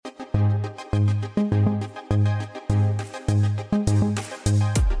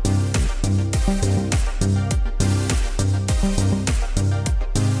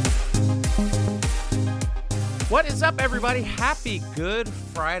What is up, everybody? Happy Good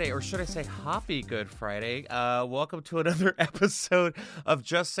Friday, or should I say Hoppy Good Friday. Welcome to another episode of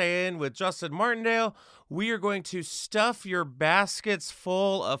Just Saying with Justin Martindale. We are going to stuff your baskets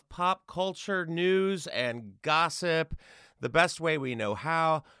full of pop culture news and gossip the best way we know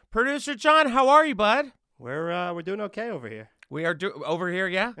how. Producer John, how are you, bud? We're doing okay over here. We are over here,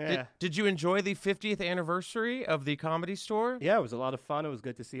 yeah? Yeah. Did you enjoy the 50th anniversary of the Comedy Store? Yeah, it was a lot of fun. It was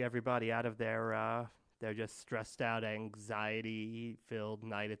good to see everybody out of their just stressed out, anxiety-filled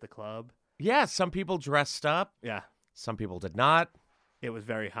night at the club. Yeah, some people dressed up. Yeah. Some people did not. It was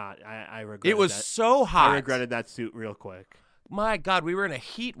very hot. I regretted It was that. so hot. I regretted that suit real quick. My God, we were in a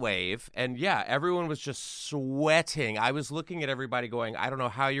heat wave, and yeah, everyone was just sweating. I was looking at everybody going, I don't know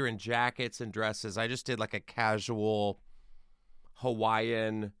how you're in jackets and dresses. I just did like a casual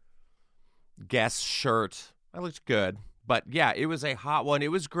Hawaiian guest shirt. I looked good. But yeah, it was a hot one.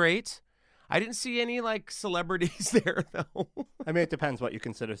 It was great. I didn't see any like celebrities there, though. I mean, it depends what you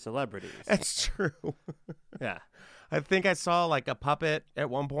consider celebrities. That's true. Yeah. I think I saw like a puppet at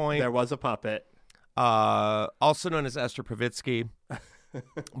one point. There was a puppet. Also known as Esther Pavitsky.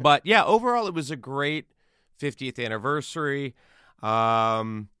 But yeah, overall, it was a great 50th anniversary.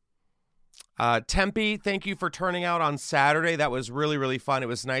 Tempe, thank you for turning out on Saturday. That was really, really fun. It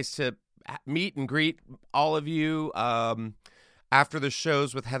was nice to meet and greet all of you after the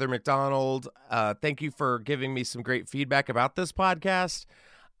shows with Heather McDonald. Thank you for giving me some great feedback about this podcast.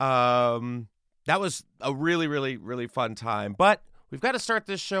 That was a really, really, really fun time. But we've got to start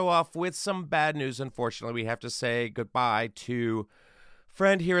this show off with some bad news. Unfortunately, we have to say goodbye to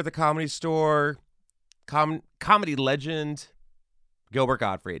friend here at the Comedy Store, comedy legend, Gilbert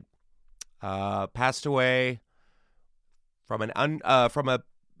Gottfried. Passed away from from a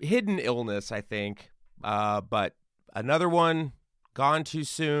hidden illness, I think. But another one gone too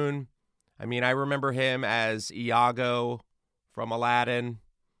soon. I mean, I remember him as Iago from Aladdin.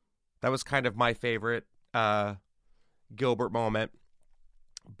 That was kind of my favorite Gilbert moment.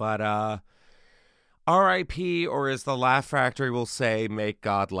 But R.I.P., or as the Laugh Factory will say, make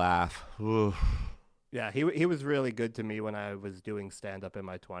God laugh. Oof. Yeah, he was really good to me when I was doing stand-up in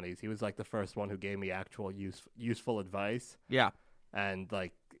my 20s. He was like the first one who gave me actual useful advice. Yeah. And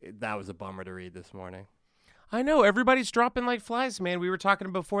like that was a bummer to read this morning. I know. Everybody's dropping like flies, man. We were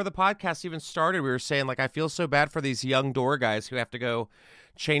talking before the podcast even started. We were saying, like, I feel so bad for these young door guys who have to go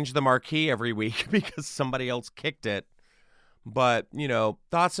change the marquee every week because somebody else kicked it. But, you know,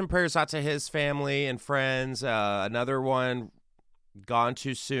 thoughts and prayers out to his family and friends. Another one gone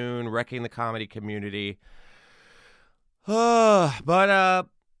too soon, wrecking the comedy community. But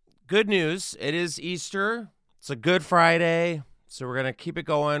good news. It is Easter. It's a Good Friday. So we're going to keep it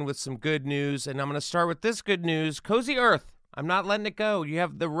going with some good news. And I'm going to start with this good news. Cozy Earth. I'm not letting it go. You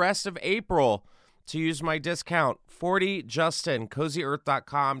have the rest of April to use my discount. 40 Justin,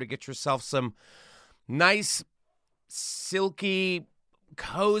 CozyEarth.com, to get yourself some nice, silky,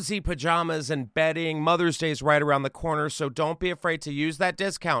 cozy pajamas and bedding. Mother's Day is right around the corner, so don't be afraid to use that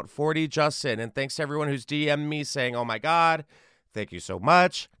discount, 40 Justin. And thanks to everyone who's DM'd me saying, oh my God, thank you so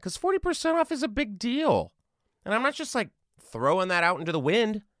much. Because 40% off is a big deal. And I'm not just like throwing that out into the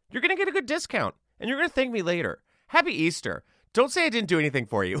wind. You're going to get a good discount, and you're going to thank me later. Happy Easter. Don't say I didn't do anything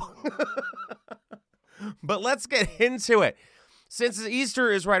for you. But let's get into it. Since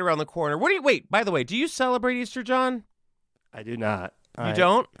Easter is right around the corner, wait, by the way, do you celebrate Easter, John? I do not. You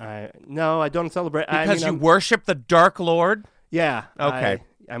don't? No, I don't celebrate. Because you worship the Dark Lord? Yeah. Okay.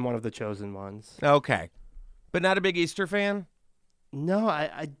 I'm one of the chosen ones. Okay. But not a big Easter fan? No,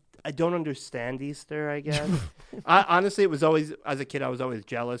 I don't understand Easter, I guess. Honestly, it was always, as a kid, I was always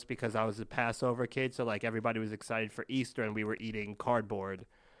jealous because I was a Passover kid. So, like, everybody was excited for Easter and we were eating cardboard.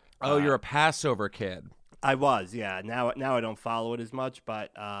 Oh, you're a Passover kid. I was, yeah. Now I don't follow it as much.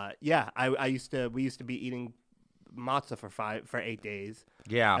 But, yeah, we used to be eating matzah for 8 days.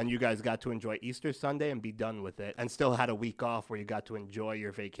 Yeah. And you guys got to enjoy Easter Sunday and be done with it. And still had a week off where you got to enjoy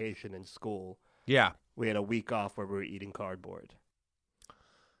your vacation in school. Yeah. We had a week off where we were eating cardboard.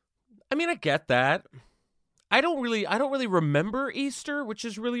 I mean, I get that. I don't really remember Easter, which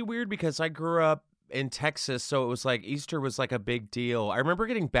is really weird because I grew up in Texas, so it was like Easter was like a big deal. I remember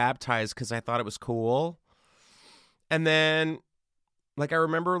getting baptized because I thought it was cool. And then, like, I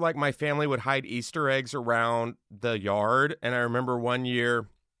remember, like, my family would hide Easter eggs around the yard. And I remember one year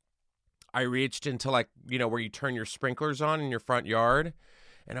I reached into, like, you know, where you turn your sprinklers on in your front yard.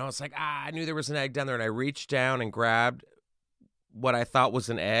 And I was like, I knew there was an egg down there. And I reached down and grabbed what I thought was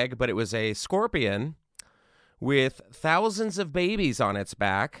an egg, but it was a scorpion with thousands of babies on its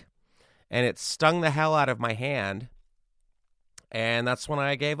back. And it stung the hell out of my hand. And that's when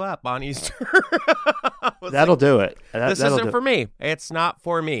I gave up on Easter. That'll do it. This isn't for me. It's not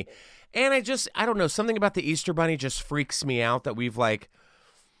for me. And I don't know, something about the Easter Bunny just freaks me out that we've like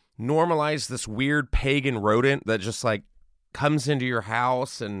normalized this weird pagan rodent that just like comes into your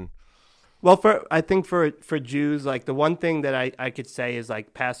house. And well, I think for Jews, like the one thing that I could say is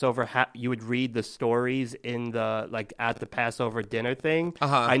like Passover, you would read the stories in the like at the Passover dinner thing.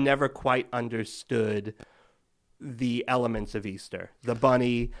 I never quite understood the elements of Easter, the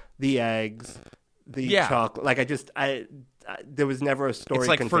bunny, the eggs, the chocolate. Like I there was never a story. It's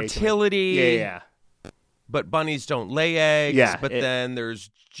like fertility. Yeah. But bunnies don't lay eggs. Yeah, but then there's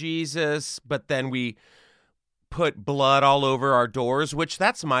Jesus. But then we put blood all over our doors, which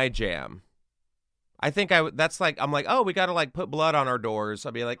that's my jam. I think I'm like, oh, we got to like put blood on our doors.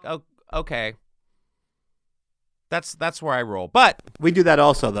 I'll be like, oh, okay. That's where I roll. But we do that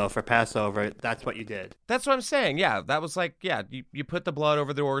also, though, for Passover. That's what you did. That's what I'm saying. Yeah, that was like, you put the blood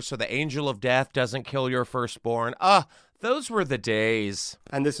over the doors so the angel of death doesn't kill your firstborn. Those were the days.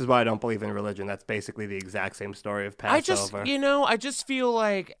 And this is why I don't believe in religion. That's basically the exact same story of Passover. I just feel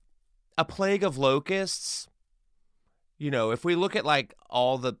like a plague of locusts. If we look at like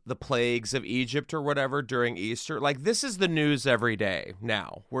all the plagues of Egypt or whatever during Easter, like this is the news every day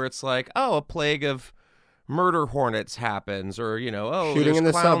now, where it's like, oh, a plague of murder hornets happens, or shooting in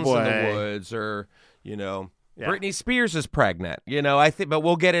the clowns subway in the woods, or Britney Spears is pregnant. I think, but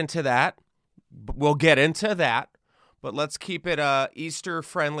we'll get into that. But let's keep it Easter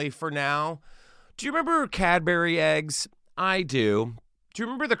friendly for now. Do you remember Cadbury eggs? I do. Do you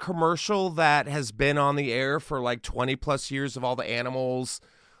remember the commercial that has been on the air for like 20 plus years of all the animals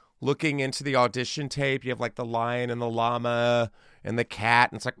looking into the audition tape? You have like the lion and the llama and the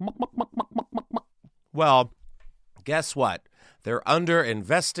cat, and it's like, muck, muck, muck, muck, muck, muck, muck. Well, guess what? They're under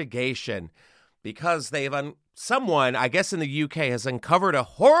investigation because someone, I guess in the UK, has uncovered a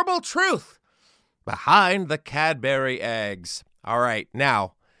horrible truth behind the Cadbury eggs. All right,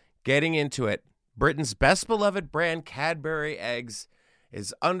 now, getting into it. Britain's best beloved brand, Cadbury eggs,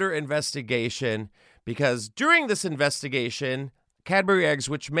 is under investigation because during this investigation, Cadbury eggs,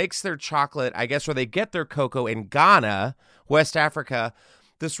 which makes their chocolate, I guess, where they get their cocoa in Ghana, West Africa,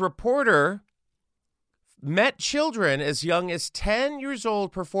 this reporter met children as young as 10 years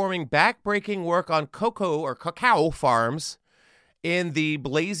old performing back-breaking work on cocoa or cacao farms in the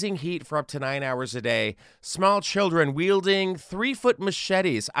blazing heat for up to 9 hours a day. Small children wielding 3-foot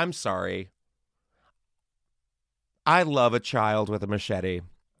machetes. I'm sorry. I love a child with a machete.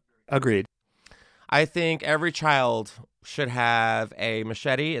 Agreed. I think every child should have a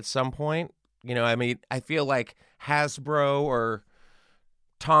machete at some point. I feel like Hasbro or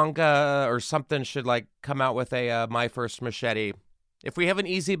Tonka or something should like come out with a My First Machete. If we have an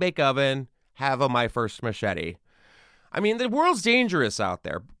easy bake oven, have a My First Machete. The world's dangerous out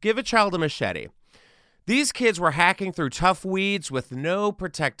there. Give a child a machete. These kids were hacking through tough weeds with no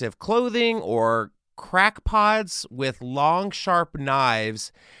protective clothing or crack pods with long, sharp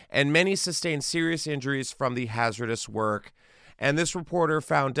knives, and many sustained serious injuries from the hazardous work. And this reporter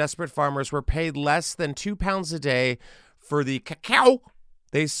found desperate farmers were paid less than £2 a day for the cacao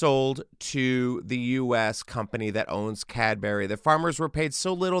they sold to the U.S. company that owns Cadbury. The farmers were paid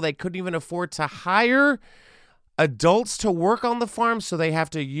so little they couldn't even afford to hire adults to work on the farm, so they have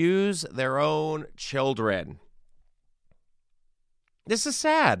to use their own children. This is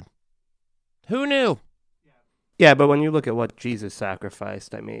sad. Who knew? Yeah, but when you look at what Jesus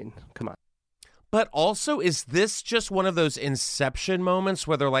sacrificed, come on. But also, is this just one of those Inception moments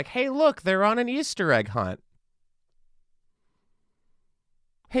where they're like, hey, look, they're on an Easter egg hunt.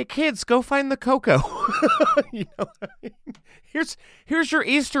 Hey, kids, go find the cocoa. Here's your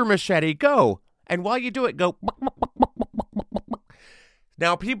Easter machete. Go. And while you do it, go.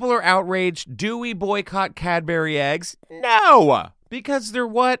 Now, people are outraged. Do we boycott Cadbury eggs? No, because they're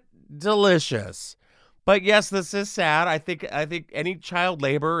what? Delicious. But yes, this is sad. I think any child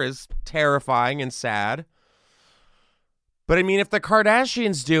labor is terrifying and sad. But if the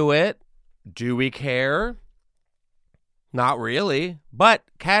Kardashians do it, do we care? Not really. But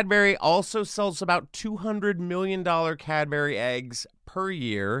Cadbury also sells about $200 million Cadbury eggs per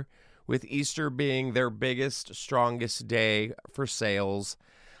year, with Easter being their biggest, strongest day for sales.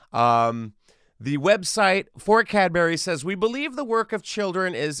 The website for Cadbury says, we believe the work of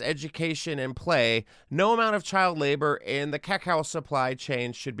children is education and play. No amount of child labor in the cacao supply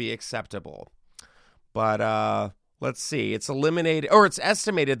chain should be acceptable. But let's see. It's estimated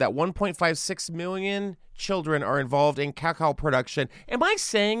that 1.56 million children are involved in cacao production. Am I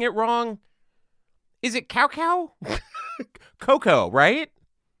saying it wrong? Is it cacao? Cocoa, right?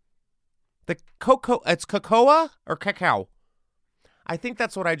 The cocoa, it's cocoa or cacao? I think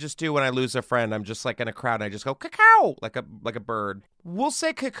that's what I just do when I lose a friend. I'm just like in a crowd and I just go, cacao, like a bird. We'll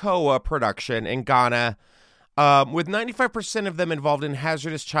say cocoa production in Ghana, with 95% of them involved in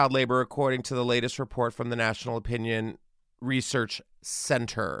hazardous child labor, according to the latest report from the National Opinion Research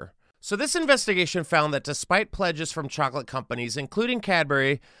Center. So this investigation found that despite pledges from chocolate companies, including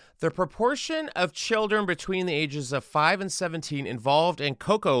Cadbury, the proportion of children between the ages of 5 and 17 involved in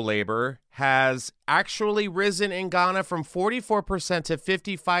cocoa labor has actually risen in Ghana from 44% to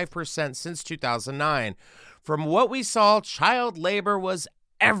 55% since 2009. From what we saw, child labor was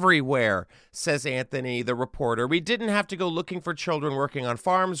everywhere, says Anthony, the reporter. We didn't have to go looking for children working on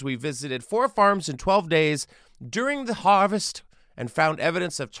farms. We visited 4 farms in 12 days during the harvest and found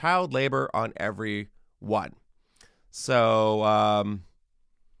evidence of child labor on every one. So,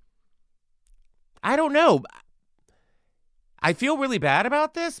 I don't know. I feel really bad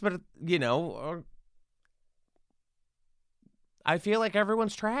about this, but, I feel like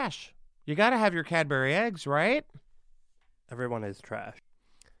everyone's trash. You got to have your Cadbury eggs, right? Everyone is trash.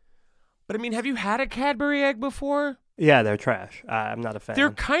 But, have you had a Cadbury egg before? Yeah, they're trash. I'm not a fan. They're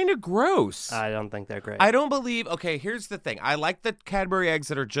kind of gross. I don't think they're great. I don't believe... Okay, here's the thing. I like the Cadbury eggs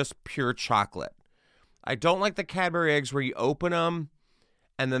that are just pure chocolate. I don't like the Cadbury eggs where you open them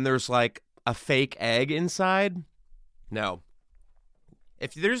and then there's like a fake egg inside. No.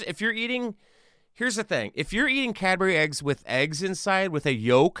 If you're eating... Here's the thing. If you're eating Cadbury eggs with eggs inside with a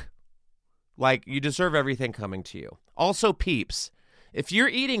yolk, like, you deserve everything coming to you. Also, Peeps. If you're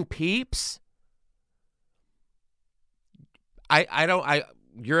eating Peeps...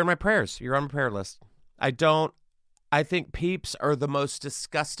 you're in my prayers. You're on my prayer list. I think Peeps are the most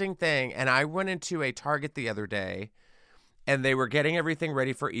disgusting thing. And I went into a Target the other day and they were getting everything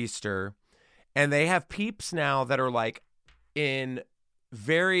ready for Easter. And they have Peeps now that are like in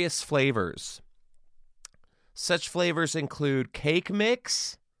various flavors. Such flavors include cake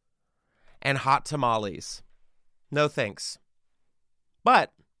mix and hot tamales. No thanks.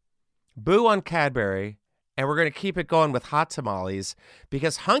 But boo on Cadbury. And we're going to keep it going with hot tamales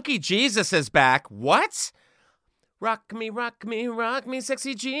because Hunky Jesus is back. What? Rock me, rock me, rock me,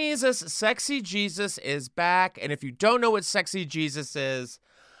 sexy Jesus. Sexy Jesus is back. And if you don't know what sexy Jesus is,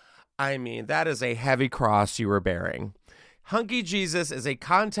 that is a heavy cross you are bearing. Hunky Jesus is a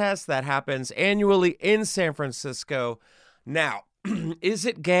contest that happens annually in San Francisco. Now, is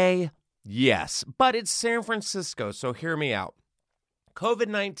it gay? Yes, but it's San Francisco, so hear me out.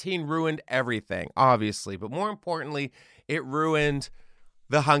 COVID-19 ruined everything, obviously, but more importantly, it ruined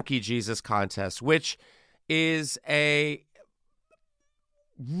the Hunky Jesus contest, which is a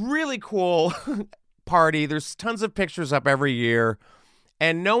really cool party. There's tons of pictures up every year,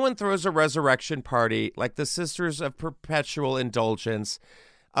 and no one throws a resurrection party like the Sisters of Perpetual Indulgence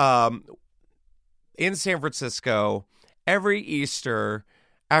in San Francisco every Easter.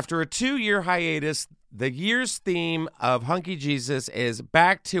 After a 2-year hiatus, the year's theme of Hunky Jesus is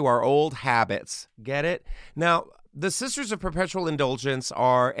back to our old habits. Get it? Now, the Sisters of Perpetual Indulgence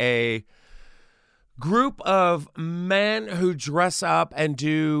are a group of men who dress up and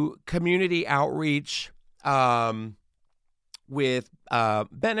do community outreach with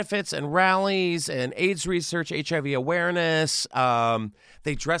benefits and rallies and AIDS research, HIV awareness.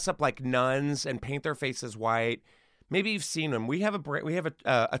 They dress up like nuns and paint their faces white. Maybe you've seen them. We have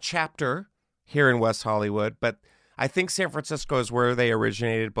a chapter here in West Hollywood, but I think San Francisco is where they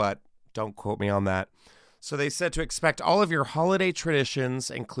originated, but don't quote me on that. So they said to expect all of your holiday traditions,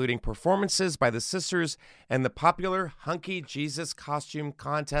 including performances by the sisters and the popular Hunky Jesus costume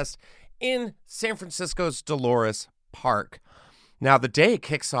contest in San Francisco's Dolores Park. Now, the day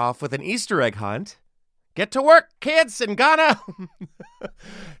kicks off with an Easter egg hunt. Get to work, kids, in Ghana.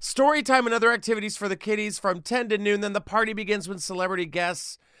 Story time and other activities for the kiddies from 10 to noon. Then the party begins when celebrity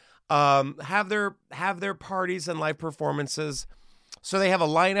guests have their parties and live performances. So they have a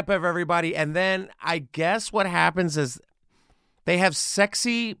lineup of everybody. And then I guess what happens is they have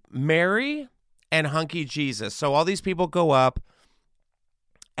Sexy Mary and Hunky Jesus. So all these people go up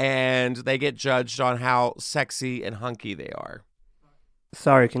and they get judged on how sexy and hunky they are.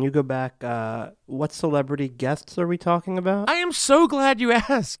 Sorry, can you go back? What celebrity guests are we talking about? I am so glad you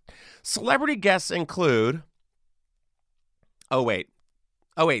asked. Celebrity guests include... Oh wait.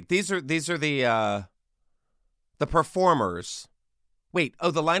 These are the performers. Wait,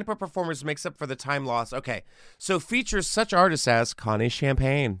 the lineup of performers makes up for the time lost. Okay, so features such artists as Connie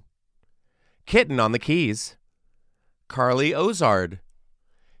Champagne, Kitten on the keys, Carly Ozard,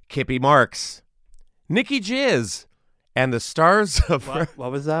 Kippy Marks, Nikki Jizz, and the stars of...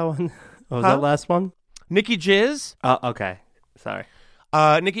 What was that one? What was that last one? Nikki Jizz. Oh, okay. Sorry.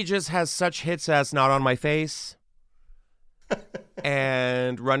 Nikki Jizz has such hits as Not on My Face.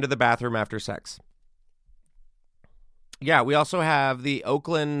 and run to the bathroom after sex. Yeah, we also have the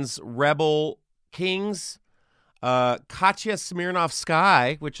Oakland's Rebel Kings, Katya Smirnoff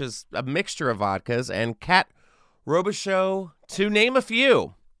Sky, which is a mixture of vodkas, and Kat Robichaux, to name a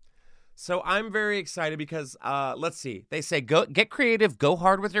few. So I'm very excited because, let's see, they say get creative, go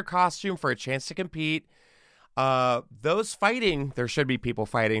hard with your costume for a chance to compete. Those fighting, there should be people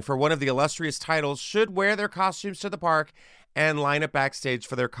fighting for one of the illustrious titles, should wear their costumes to the park and line up backstage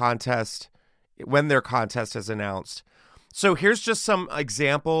for their contest when their contest is announced. So here's just some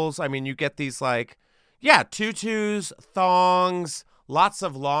examples. I mean, you get these tutus, thongs, lots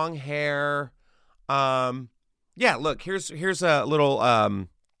of long hair. Look, here's a little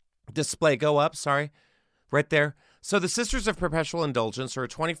display. Go up, sorry, right there. So the Sisters of Perpetual Indulgence are a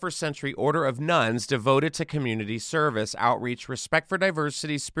 21st century order of nuns devoted to community service, outreach, respect for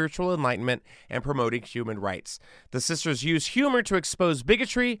diversity, spiritual enlightenment, and promoting human rights. The sisters use humor to expose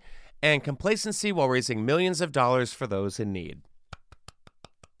bigotry and complacency while raising millions of dollars for those in need.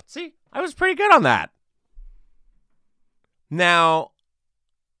 See, I was pretty good on that. Now,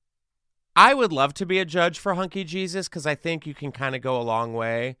 I would love to be a judge for Hunky Jesus because I think you can kind of go a long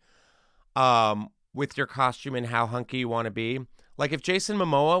way with your costume and how hunky you want to be. Like if Jason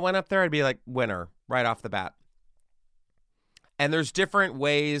Momoa went up there, I'd be like, winner right off the bat. And there's different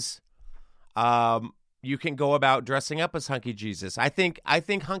ways you can go about dressing up as Hunky Jesus. I think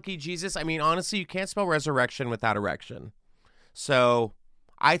Hunky Jesus, I mean, honestly, you can't spell resurrection without erection. So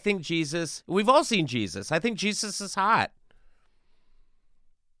I think Jesus, we've all seen Jesus. I think Jesus is hot.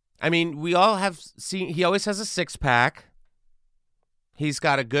 I mean, we all have seen, he always has a six-pack. He's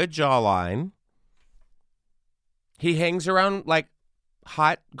got a good jawline. He hangs around like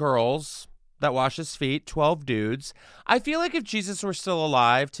hot girls that wash his feet, 12 dudes. I feel like if Jesus were still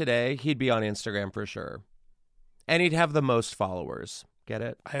alive today, he'd be on Instagram for sure. And he'd have the most followers. Get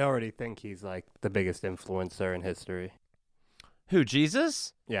it? I already think he's like the biggest influencer in history. Who,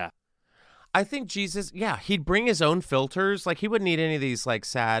 Jesus? Yeah. I think Jesus, he'd bring his own filters. Like, he wouldn't need any of these, like,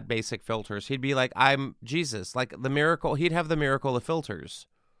 sad, basic filters. He'd be like, I'm Jesus. Like, the miracle, he'd have the miracle of filters.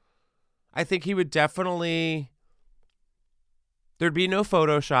 I think he would definitely, there'd be no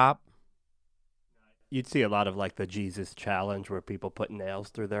Photoshop. You'd see a lot of, like, the Jesus challenge where people put nails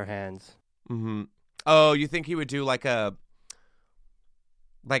through their hands. Mm-hmm. Oh, you think he would do, like,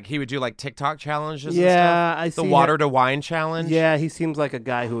 TikTok challenges and stuff? Yeah, I see. The water to wine challenge? Yeah, he seems like a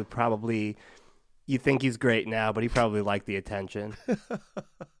guy who would probably, you think he's great now, but he probably liked the attention.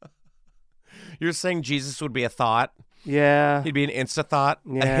 You're saying Jesus would be a thought? Yeah. He'd be an insta-thought?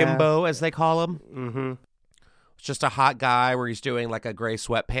 Yeah. A himbo, as they call him? Mm-hmm. It's just a hot guy where he's doing like a gray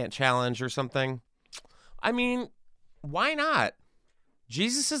sweatpant challenge or something. I mean, why not?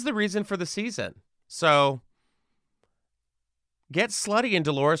 Jesus is the reason for the season. So get slutty in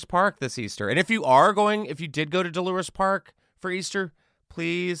Dolores Park this Easter. And if you did go to Dolores Park for Easter,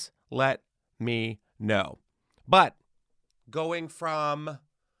 please let me know. But going from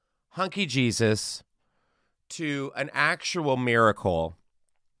Hunky Jesus to an actual miracle,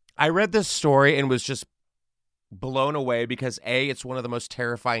 I read this story and was just blown away because A, it's one of the most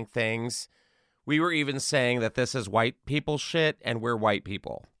terrifying things. We were even saying that this is white people shit and we're white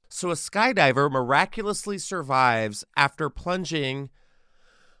people. So a skydiver miraculously survives after plunging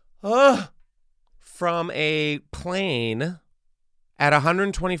from a plane at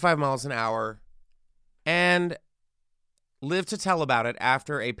 125 miles an hour and lived to tell about it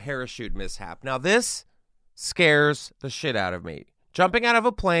after a parachute mishap. Now, this scares the shit out of me. Jumping out of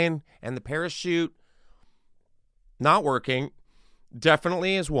a plane and the parachute not working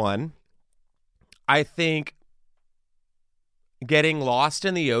definitely is one. I think getting lost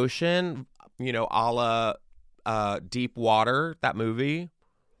in the ocean, a la Deep Water, that movie,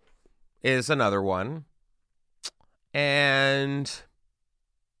 is another one. And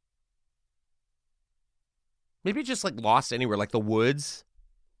maybe just like lost anywhere, like the woods.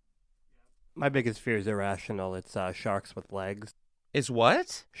 My biggest fear is irrational. It's sharks with legs. Is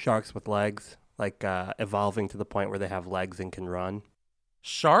what? Sharks with legs, like evolving to the point where they have legs and can run.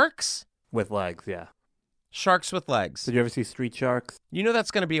 Sharks? With legs, yeah. Sharks with legs. Did you ever see Street Sharks? You know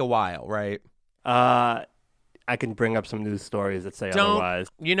that's going to be a while, right? I can bring up some news stories that say otherwise.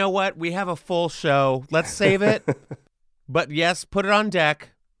 You know what? We have a full show. Let's save it. But yes, put it on deck.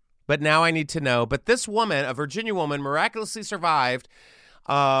 But now I need to know. But this woman, a Virginia woman, miraculously survived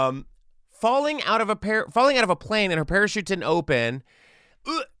falling out of a plane and her parachute didn't open.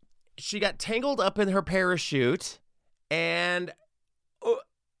 She got tangled up in her parachute and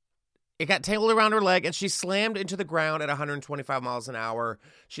It got tangled around her leg, and she slammed into the ground at 125 miles an hour.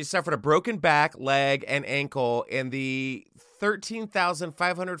 She suffered a broken back, leg, and ankle in the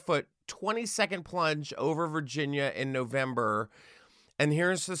 13,500-foot, 20-second plunge over Virginia in November. And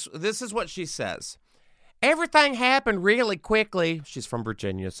here's this. This is what she says. Everything happened really quickly. She's from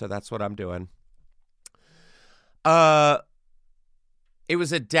Virginia, so that's what I'm doing. It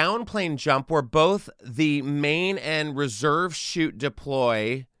was a downplane jump where both the main and reserve chute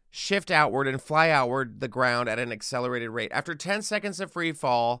deploy, shift outward, and fly outward the ground at an accelerated rate. After 10 seconds of free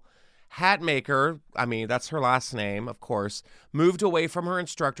fall, Hatmaker, that's her last name, of course, moved away from her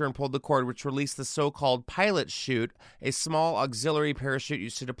instructor and pulled the cord, which released the so-called pilot chute, a small auxiliary parachute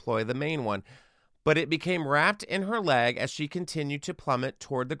used to deploy the main one. But it became wrapped in her leg as she continued to plummet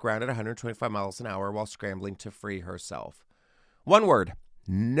toward the ground at 125 miles an hour while scrambling to free herself. One word.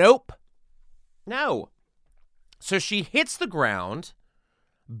 Nope. No. So she hits the ground,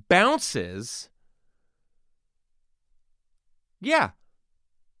 bounces. Yeah.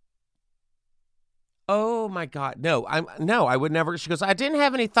 Oh my God. No, I would never. She goes, I didn't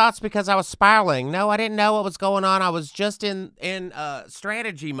have any thoughts because I was spiraling. No, I didn't know what was going on. I was just in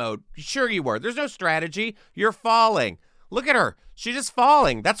strategy mode. Sure you were. There's no strategy. You're falling. Look at her. She's just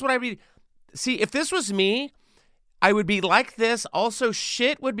falling. That's what I mean. See, if this was me, I would be like this. Also,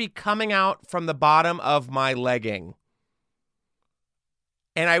 shit would be coming out from the bottom of my legging.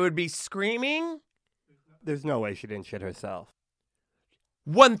 And I would be screaming. There's no way she didn't shit herself.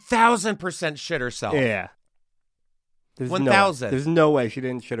 1,000% shit herself. Yeah. 1,000. There's no way she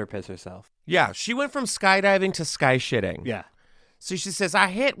didn't shit or piss herself. Yeah, she went from skydiving to sky shitting. Yeah. So she says, I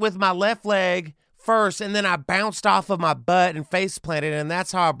hit with my left leg first, and then I bounced off of my butt and face planted, and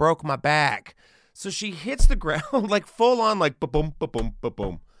that's how I broke my back. So she hits the ground like full on, like ba-boom, ba-boom,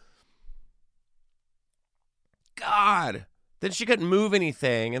 ba-boom. God. Then she couldn't move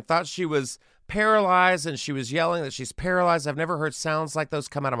anything and thought she was paralyzed, and she was yelling that she's paralyzed. I've never heard sounds like those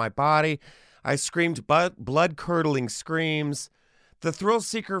come out of my body. I screamed blood-curdling screams. The thrill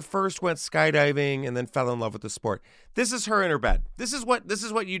seeker first went skydiving and then fell in love with the sport. This is her in her bed. This is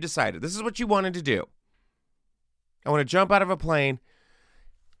what you decided. This is what you wanted to do. I want to jump out of a plane.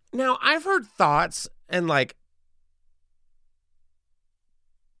 Now, I've heard thoughts and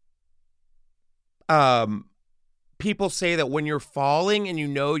people say that when you're falling and you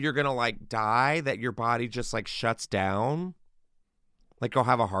know you're going to die, that your body just shuts down. Like you'll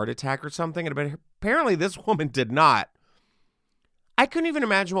have a heart attack or something. But apparently this woman did not. I couldn't even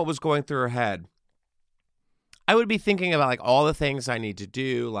imagine what was going through her head. I would be thinking about all the things I need to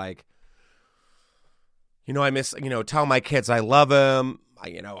do. I miss, tell my kids I love them.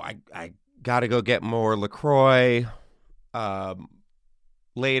 I got to go get more LaCroix.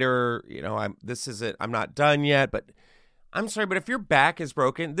 Later, this is it. I'm not done yet, but I'm sorry. But if your back is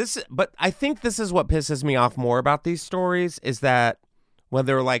broken, but I think this is what pisses me off more about these stories is that when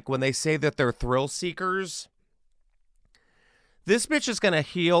they're when they say that they're thrill seekers, this bitch is going to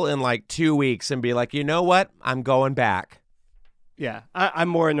heal in 2 weeks and be like, you know what? I'm going back. Yeah. I'm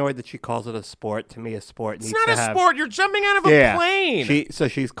more annoyed that she calls it a sport. To me, a sport it's needs not to a have... sport. You're jumping out of a plane. So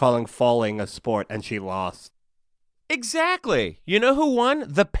she's calling falling a sport, and she lost. Exactly. You know who won?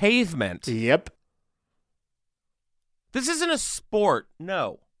 The pavement. Yep. This isn't a sport.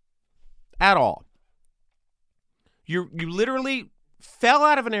 No. At all. You literally fell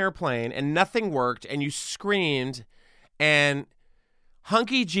out of an airplane and nothing worked and you screamed and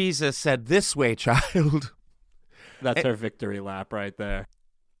Hunky Jesus said, "This way, child." That's her victory lap right there.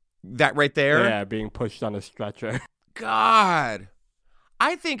 That right there? Yeah, being pushed on a stretcher. God.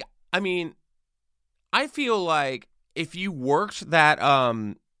 I feel like if you worked that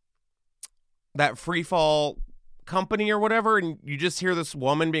free fall company or whatever and you just hear this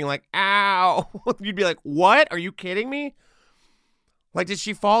woman being like, ow, you'd be like, what? Are you kidding me? Did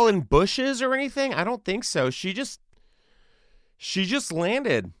she fall in bushes or anything? I don't think so. She just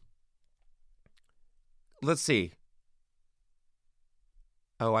landed. Let's see.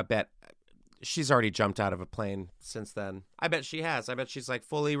 Oh, I bet she's already jumped out of a plane since then. I bet she has. I bet she's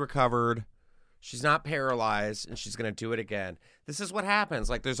fully recovered. She's not paralyzed, and she's going to do it again. This is what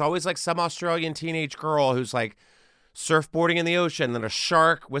happens. There's always some Australian teenage girl who's surfboarding in the ocean, then a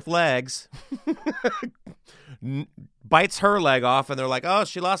shark with legs bites her leg off, and they're like, oh,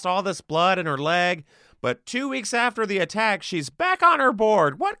 she lost all this blood in her leg. But 2 weeks after the attack, she's back on her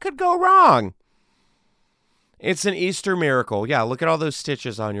board. What could go wrong? It's an Easter miracle. Yeah, look at all those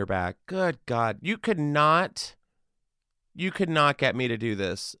stitches on your back. Good God. You could not get me to do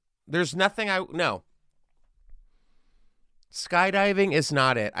this. There's nothing no. Skydiving is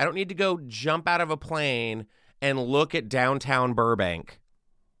not it. I don't need to go jump out of a plane and look at downtown Burbank.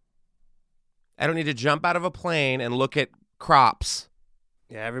 I don't need to jump out of a plane and look at crops.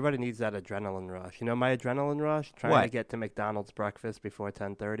 Yeah, everybody needs that adrenaline rush. You know my adrenaline rush? Trying What? to get to McDonald's breakfast before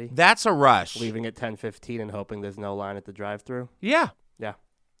 10:30. That's a rush. Leaving at 10:15 and hoping there's no line at the drive-thru. Yeah. Yeah,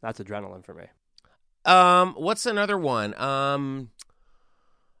 that's adrenaline for me. What's another one?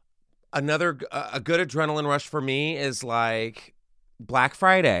 Another a good adrenaline rush for me is like Black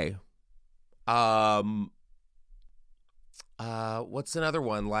Friday. What's another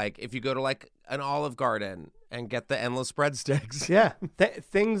one? Like if you go to like an Olive Garden and get the endless breadsticks. Yeah,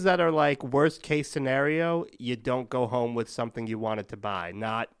 things that are like worst case scenario, you don't go home with something you wanted to buy.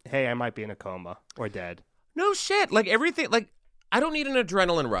 Not, hey, I might be in a coma or dead. No shit. Like everything. Like I don't need an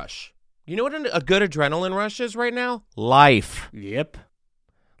adrenaline rush. You know what a good adrenaline rush is right now? Life. Yep.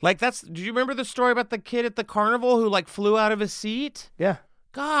 Like do you remember the story about the kid at the carnival who like flew out of his seat? Yeah.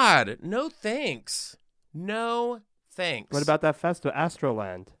 God, no thanks. No thanks. What about that festival,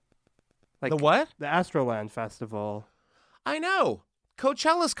 Astroland? Like the what? The Astroland Festival. I know.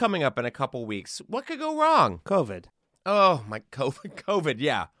 Coachella's coming up in a couple weeks. What could go wrong? COVID. Oh, my COVID,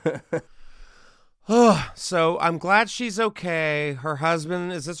 yeah. Oh, so I'm glad she's okay. Her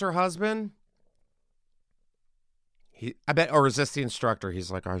husband, is this her husband? I bet, or is this the instructor? He's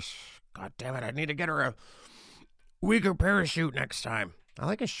like, oh, God damn it, I need to get her a weaker parachute next time. I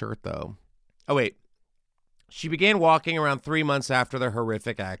like his shirt, though. Oh, wait. She began walking around 3 months after the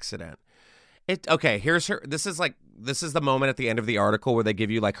horrific accident. Okay, here's her. This is the moment at the end of the article where they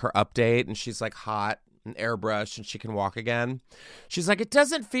give you like her update and she's like hot and airbrushed and she can walk again. She's like, it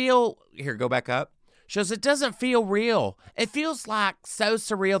doesn't feel, here, go back up. She goes, it doesn't feel real. It feels like so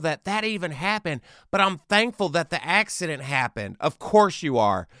surreal that even happened, but I'm thankful that the accident happened. Of course you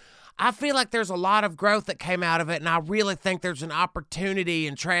are. I feel like there's a lot of growth that came out of it, and I really think there's an opportunity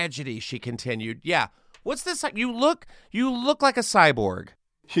in tragedy, she continued. Yeah. What's this? You look like a cyborg.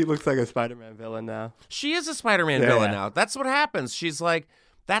 She looks like a Spider-Man villain now. She is a Spider-Man villain now. That's what happens. She's like,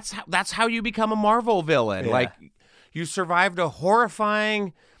 that's how you become a Marvel villain. Yeah. Like, you survived a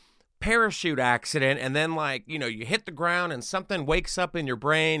horrifying parachute accident, and then like, you hit the ground and something wakes up in your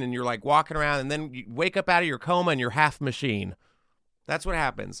brain and you're like walking around, and then you wake up out of your coma and you're half machine. That's what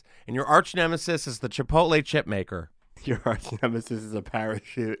happens. And your arch nemesis is the Chipotle chip maker. Your arch nemesis is a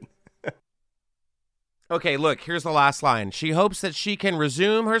parachute. Okay, look, here's the last line. She hopes that she can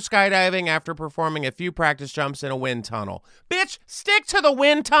resume her skydiving after performing a few practice jumps in a wind tunnel. Bitch, stick to the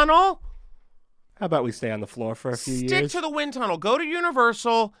wind tunnel. How about we stay on the floor for a few years? Stick to the wind tunnel. Go to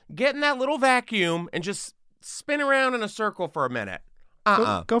Universal, get in that little vacuum, and just spin around in a circle for a minute.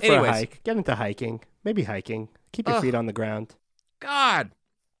 Go for a hike. Get into hiking. Maybe hiking. Keep your feet on the ground. God,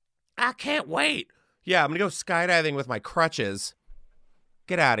 I can't wait. Yeah, I'm going to go skydiving with my crutches.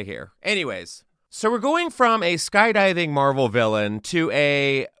 Get out of here. Anyways. So we're going from a skydiving Marvel villain to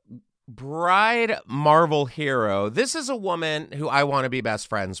a bride Marvel hero. This is a woman who I want to be best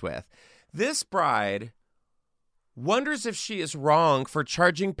friends with. This bride wonders if she is wrong for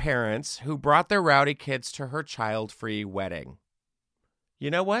charging parents who brought their rowdy kids to her child-free wedding.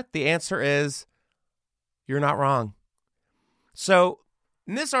 You know what? The answer is you're not wrong. So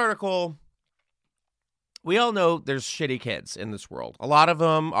in this article, we all know there's shitty kids in this world. A lot of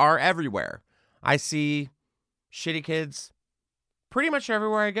them are everywhere. I see shitty kids pretty much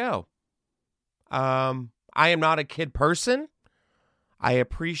everywhere I go. I am not a kid person. I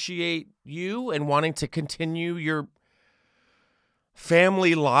appreciate you and wanting to continue your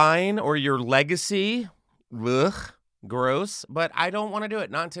family line or your legacy. Ugh, gross. But I don't want to do it.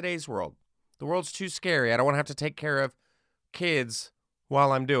 Not in today's world. The world's too scary. I don't want to have to take care of kids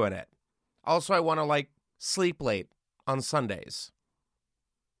while I'm doing it. Also, I want to sleep late on Sundays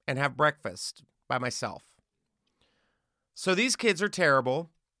and have breakfast by myself. So these kids are terrible.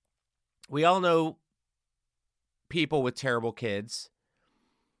 We all know people with terrible kids.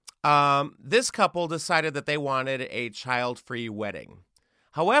 This couple decided that they wanted a child-free wedding.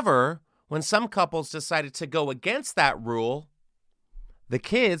 However, when some couples decided to go against that rule, the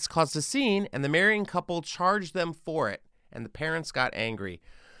kids caused a scene and the marrying couple charged them for it, and the parents got angry.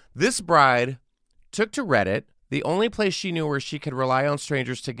 This bride took to Reddit, the only place she knew where she could rely on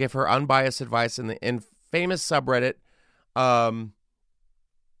strangers to give her unbiased advice, in the famous subreddit. I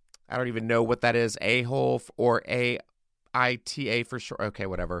don't even know what that is. A-hole or AITA for sure. Okay,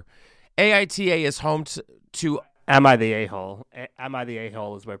 whatever. AITA is home to Am I the a-hole? Am I the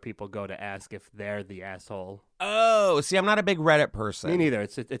a-hole is where people go to ask if they're the asshole. Oh, see, I'm not a big Reddit person. Me neither.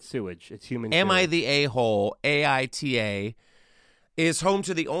 It's sewage. It's human Am sewage. I the a-hole? AITA is home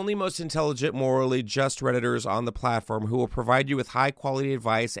to the only most intelligent, morally just Redditors on the platform who will provide you with high-quality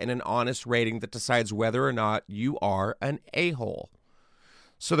advice and an honest rating that decides whether or not you are an a-hole.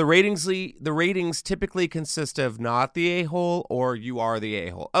 So the ratings typically consist of not the a-hole or you are the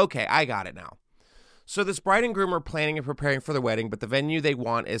a-hole. Okay, I got it now. So this bride and groom are planning and preparing for the wedding, but the venue they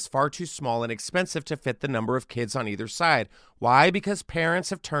want is far too small and expensive to fit the number of kids on either side. Why? Because parents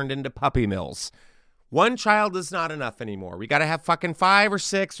have turned into puppy mills. One child is not enough anymore. We got to have fucking 5 or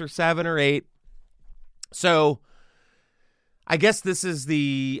 6 or 7 or 8. So I guess this is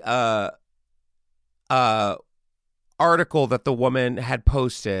the article that the woman had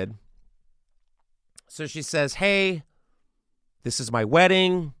posted. So she says, hey, this is my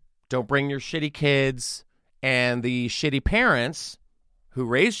wedding. Don't bring your shitty kids. And the shitty parents who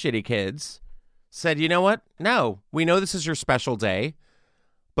raised shitty kids said, you know what? No, we know this is your special day,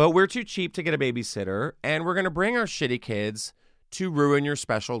 but we're too cheap to get a babysitter, and we're going to bring our shitty kids to ruin your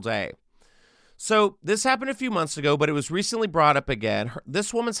special day. So this happened a few months ago, but it was recently brought up again.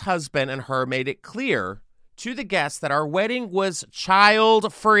 This woman's husband and her made it clear to the guests that our wedding was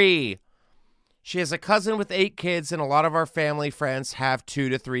child-free. She has a cousin with 8 kids, and a lot of our family friends have 2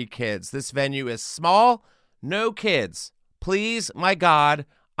 to 3 kids. This venue is small, no kids. Please, my God,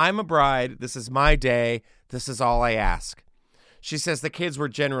 I'm a bride. This is my day. This is all I ask. She says the kids were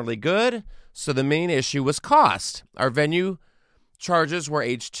generally good, so the main issue was cost. Our venue charges were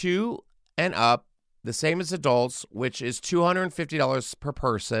age 2 and up, the same as adults, which is $250 per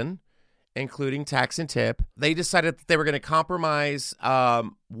person, including tax and tip. They decided that they were going to compromise.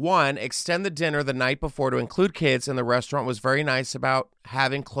 One, extend the dinner the night before to include kids, and the restaurant was very nice about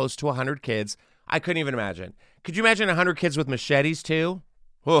having close to 100 kids. I couldn't even imagine. Could you imagine 100 kids with machetes too?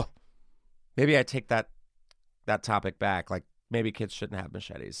 Oh, maybe I take that topic back. Like maybe kids shouldn't have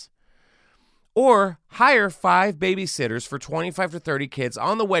machetes. Or hire 5 babysitters for 25 to 30 kids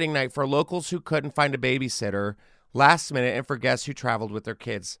on the wedding night for locals who couldn't find a babysitter last minute and for guests who traveled with their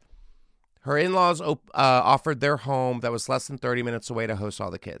kids. Her in-laws offered their home that was less than 30 minutes away to host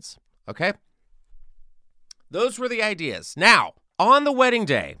all the kids. Okay? Those were the ideas. Now, on the wedding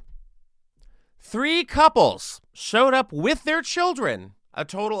day, 3 couples showed up with their children, a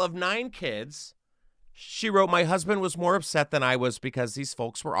total of 9 kids. She wrote, my husband was more upset than I was because these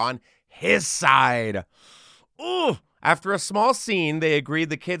folks were on his side. Ooh. After a small scene, they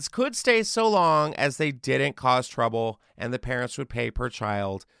agreed the kids could stay so long as they didn't cause trouble and the parents would pay per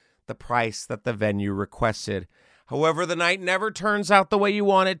child the price that the venue requested. However, the night never turns out the way you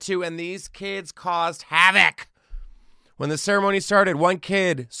want it to, and these kids caused havoc. When the ceremony started, one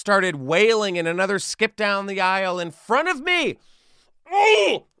kid started wailing and another skipped down the aisle in front of me.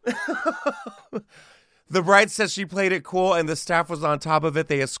 The bride says she played it cool and the staff was on top of it.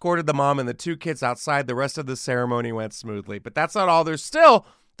 They escorted the mom and the 2 kids outside. The rest of the ceremony went smoothly. But that's not all. There's still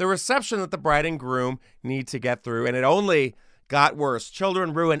the reception that the bride and groom need to get through, and it only got worse.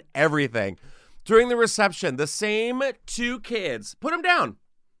 Children ruin everything. During the reception, the same 2 kids, put them down.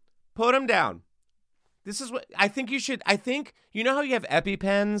 This is what I think you should. I think, you know how you have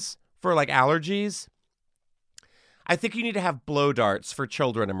EpiPens for like allergies? I think you need to have blow darts for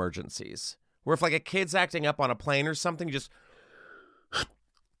children emergencies. Where if like a kid's acting up on a plane or something, just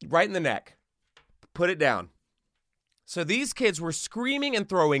right in the neck, put it down. So these kids were screaming and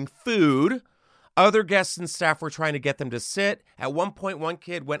throwing food. Other guests and staff were trying to get them to sit. At one point, one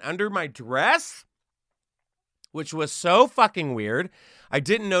kid went under my dress, which was so fucking weird. I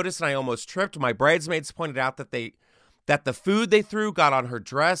didn't notice and I almost tripped. My bridesmaids pointed out that the food they threw got on her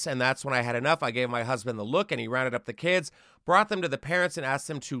dress, and that's when I had enough. I gave my husband the look, and he rounded up the kids, brought them to the parents, and asked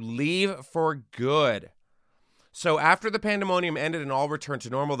them to leave for good. So after the pandemonium ended and all returned to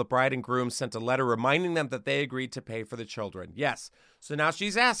normal, the bride and groom sent a letter reminding them that they agreed to pay for the children. Yes. So now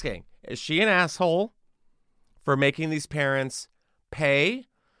she's asking, is she an asshole for making these parents pay?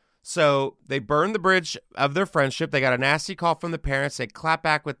 So they burned the bridge of their friendship. They got a nasty call from the parents. They clapped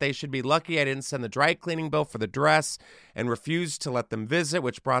back with, they should be lucky I didn't send the dry cleaning bill for the dress, and refused to let them visit,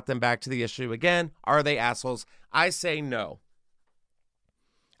 which brought them back to the issue again. Are they assholes? I say no.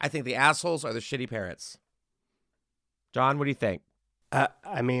 I think the assholes are the shitty parents. John, what do you think?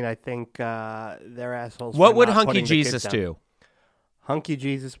 I mean, I think they're assholes. What would Hunky Jesus do? Hunky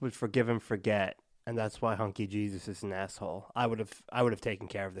Jesus would forgive and forget, and that's why Hunky Jesus is an asshole. I would have taken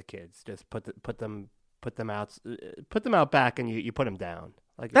care of the kids. Just put them out back, and you put them down.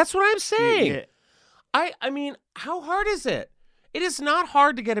 Like that's what I'm saying. I mean, how hard is it? It is not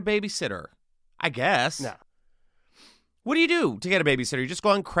hard to get a babysitter, I guess. No. What do you do to get a babysitter? You just go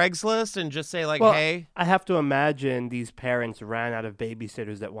on Craigslist and just say, like, well, hey? I have to imagine these parents ran out of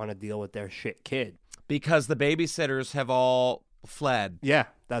babysitters that want to deal with their shit kid. Because the babysitters have all fled. Yeah,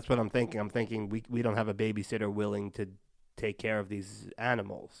 that's what I'm thinking. I'm thinking we don't have a babysitter willing to take care of these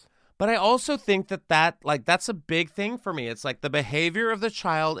animals. But I also think that like that's a big thing for me. It's like the behavior of the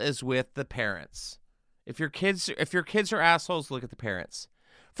child is with the parents. If your kids are assholes, look at the parents.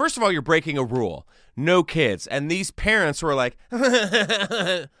 First of all, you're breaking a rule. No kids. And these parents were like,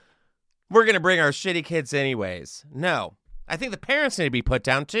 we're going to bring our shitty kids anyways. No. I think the parents need to be put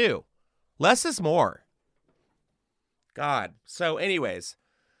down too. Less is more. God. So anyways.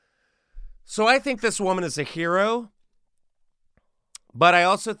 So I think this woman is a hero. But I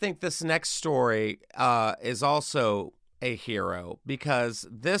also think this next story is also a hero. Because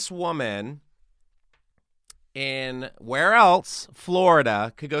this woman in where else?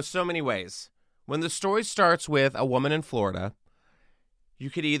 Florida could go so many ways. When the story starts with a woman in Florida, you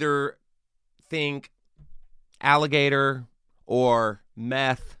could either think alligator or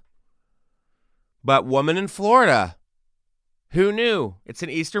meth. But woman in Florida, who knew? It's an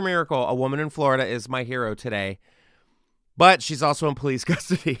Easter miracle. A woman in Florida is my hero today. But she's also in police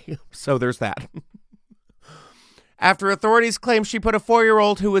custody. So there's that. After authorities claim she put a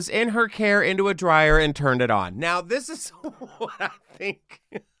 4-year-old who was in her care into a dryer and turned it on. Now, this is what I think.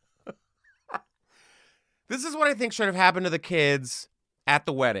 This is what I think should have happened to the kids at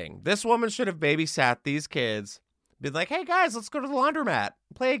the wedding. This woman should have babysat these kids. Been like, hey, guys, let's go to the laundromat.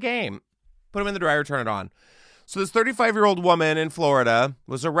 Play a game. Put them in the dryer, turn it on. So this 35-year-old woman in Florida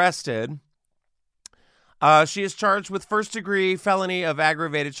was arrested. She is charged with first-degree felony of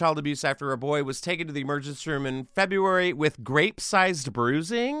aggravated child abuse after a boy was taken to the emergency room in February with grape-sized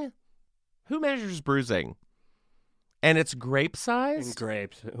bruising. Who measures bruising? And it's grape-sized? In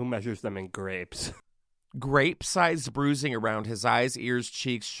grapes. Who measures them in grapes? Grape-sized bruising around his eyes, ears,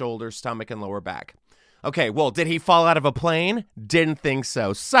 cheeks, shoulders, stomach, and lower back. Okay, well, did he fall out of a plane? Didn't think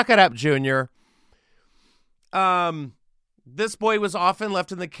so. Suck it up, Junior. This boy was often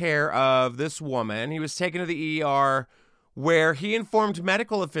left in the care of this woman. He was taken to the ER where he informed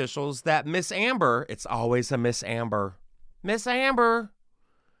medical officials that Miss Amber, it's always a Miss Amber, Miss Amber,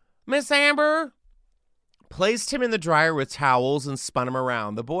 placed him in the dryer with towels and spun him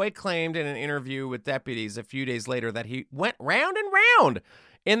around. The boy claimed in an interview with deputies a few days later that he went round and round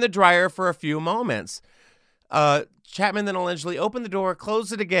in the dryer for a few moments. Chapman then allegedly opened the door,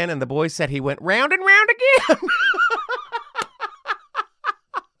 closed it again, and the boy said he went round and round again.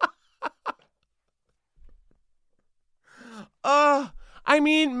 I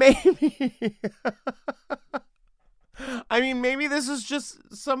mean, maybe this is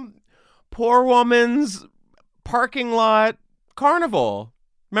just some poor woman's parking lot carnival.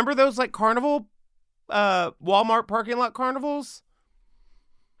 Remember those like carnival, Walmart parking lot carnivals?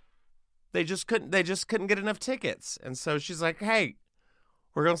 They just couldn't get enough tickets. And so she's like, hey,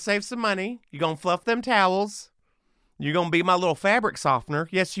 we're going to save some money. You're going to fluff them towels. You're going to be my little fabric softener.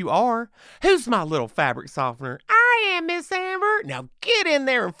 Yes, you are. Who's my little fabric softener? I am, Miss Amber. Now get in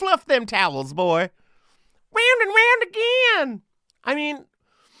there and fluff them towels, boy. Round and round again. I mean,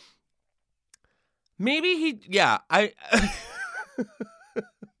 maybe I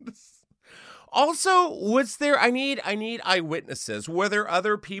also, was there, I need eyewitnesses. Were there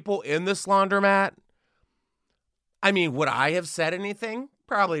other people in this laundromat? I mean, would I have said anything?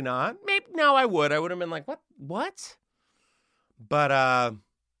 Probably not. Maybe, no, I would. I would have been like, what? But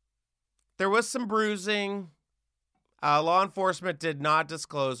there was some bruising. Law enforcement did not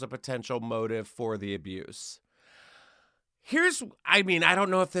disclose a potential motive for the abuse. I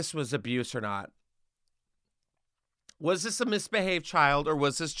don't know if this was abuse or not. Was this a misbehaved child, or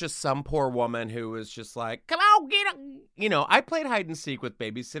was this just some poor woman who was just like, come on, get up. You know, I played hide and seek with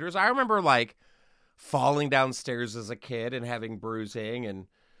babysitters. I remember like falling downstairs as a kid and having bruising and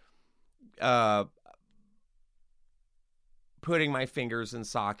putting my fingers in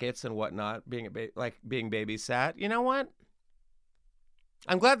sockets and whatnot, being babysat. You know what?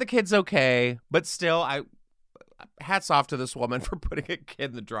 I'm glad the kid's okay, but still, hats off to this woman for putting a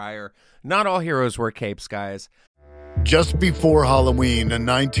kid in the dryer. Not all heroes wear capes, guys. Just before Halloween in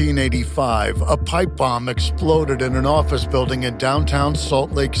 1985, a pipe bomb exploded in an office building in downtown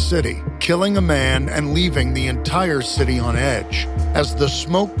Salt Lake City, killing a man and leaving the entire city on edge. As the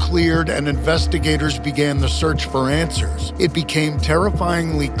smoke cleared and investigators began the search for answers, it became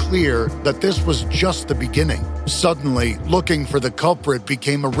terrifyingly clear that this was just the beginning. Suddenly, looking for the culprit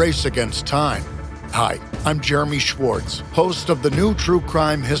became a race against time. Hi, I'm Jeremy Schwartz, host of the new true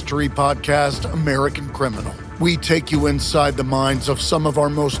crime history podcast, American Criminal. We take you inside the minds of some of our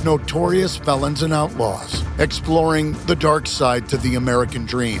most notorious felons and outlaws, exploring the dark side to the American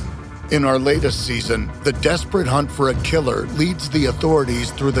dream. In our latest season, the desperate hunt for a killer leads the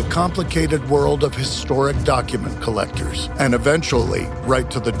authorities through the complicated world of historic document collectors, and eventually right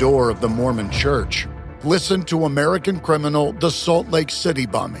to the door of the Mormon Church. Listen to American Criminal: The Salt Lake City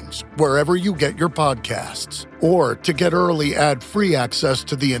Bombings wherever you get your podcasts. Or to get early ad-free access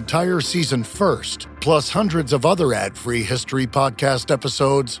to the entire season first, plus hundreds of other ad-free history podcast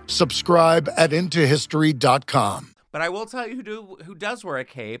episodes, subscribe at intohistory.com. But I will tell you who does wear a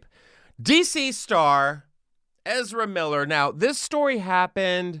cape. DC star Ezra Miller. Now, this story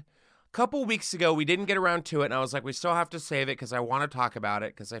happened a couple weeks ago. We didn't get around to it, and I was like, we still have to save it because I want to talk about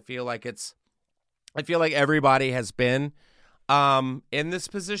it because I feel like everybody has been in this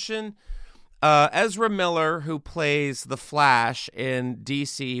position. Ezra Miller, who plays the Flash in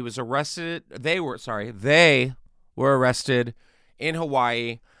DC, he was arrested. They were arrested in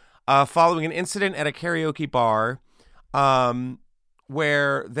Hawaii following an incident at a karaoke bar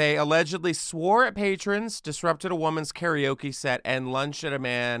where they allegedly swore at patrons, disrupted a woman's karaoke set, and lunged at a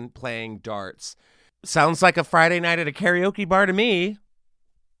man playing darts. Sounds like a Friday night at a karaoke bar to me.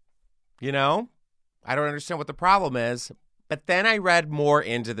 You know? I don't understand what the problem is. But then I read more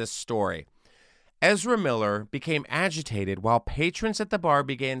into this story. Ezra Miller became agitated while patrons at the bar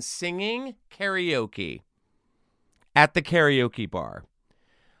began singing karaoke at the karaoke bar.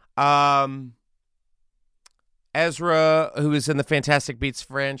 Ezra, who is in the Fantastic Beasts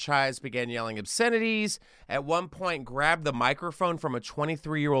franchise, began yelling obscenities. At one point, grabbed the microphone from a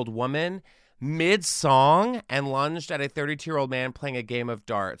 23-year-old woman mid-song and lunged at a 32-year-old man playing a game of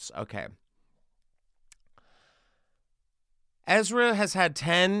darts. Okay. Ezra has had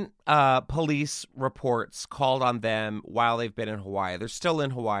 10 police reports called on them while they've been in Hawaii. They're still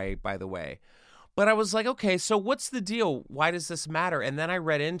in Hawaii, by the way. But I was like, okay, so what's the deal? Why does this matter? And then I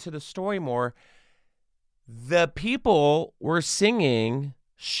read into the story more. The people were singing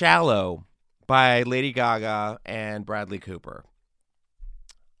Shallow by Lady Gaga and Bradley Cooper.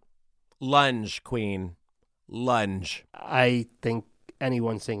 Lunge, Queen. Lunge. I think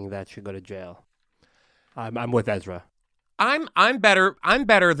anyone singing that should go to jail. I'm with Ezra. I'm better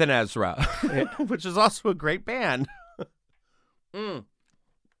than Ezra, which is also a great band.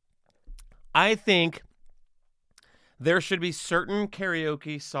 I think there should be certain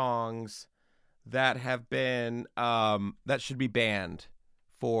karaoke songs that have been that should be banned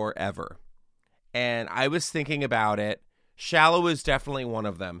forever. And I was thinking about it. Shallow is definitely one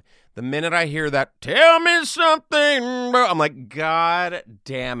of them. The minute I hear that, tell me something, I'm like, God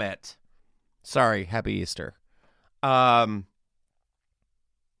damn it. Sorry, happy Easter. Another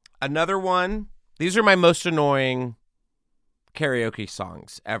one. These are my most annoying karaoke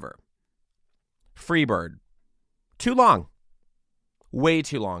songs ever. Freebird. Too long. Way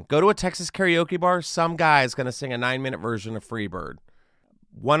too long. Go to a Texas karaoke bar. Some guy is going to sing a 9-minute version of Freebird.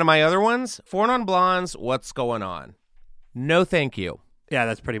 One of my other ones, Four Non Blondes, What's Going On? No, thank you. Yeah,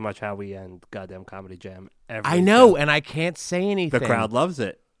 that's pretty much how we end Goddamn Comedy Jam. I know, and I can't say anything. The crowd loves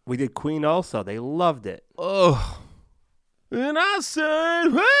it. We did Queen also. They loved it. Oh. And I said,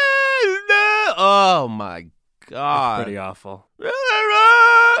 oh my God. It's pretty awful.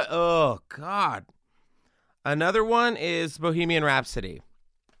 Oh God. Another one is Bohemian Rhapsody.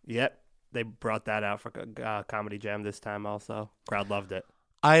 Yep. They brought that out for Comedy Jam this time also. Crowd loved it.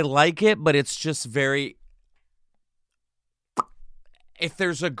 I like it, but it's just very... If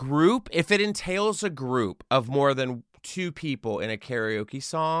there's a group, if it entails a group of more than 2 people in a karaoke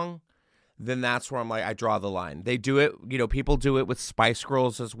song, then that's where I'm like, I draw the line. They do it, people do it with Spice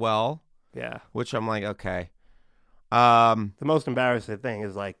Girls as well. Yeah. Which I'm like, okay. The most embarrassing thing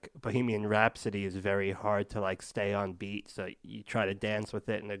is like Bohemian Rhapsody is very hard to like stay on beat. So you try to dance with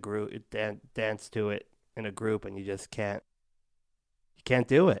it in a group, dance to it in a group, and you just can't. You can't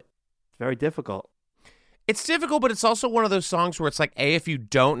do it. It's very difficult. It's difficult, but it's also one of those songs where it's like, if you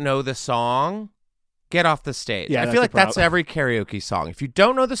don't know the song, get off the stage. Yeah, I feel like that's every karaoke song. If you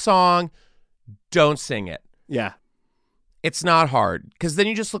don't know the song, don't sing it. Yeah. It's not hard, because then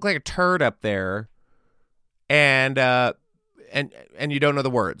you just look like a turd up there, and you don't know the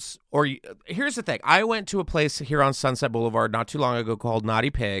words. Or here's the thing. I went to a place here on Sunset Boulevard not too long ago called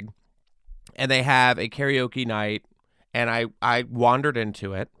Naughty Pig, and they have a karaoke night, and I wandered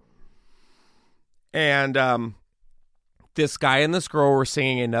into it. And this guy and this girl were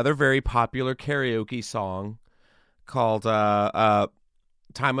singing another very popular karaoke song called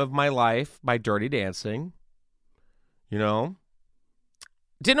Time of My Life by Dirty Dancing. Didn't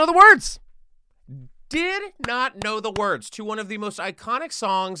know the words. Did not know the words to one of the most iconic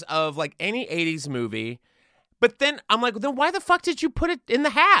songs of like any 80s movie. But then I'm like, then why the fuck did you put it in the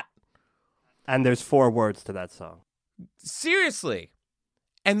hat? And there's 4 words to that song. Seriously.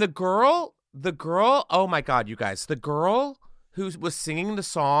 And the girl, oh my God, you guys, the girl who was singing the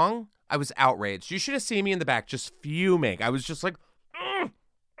song, I was outraged. You should have seen me in the back just fuming. I was just like,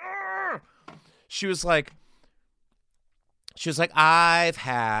 She was like, I've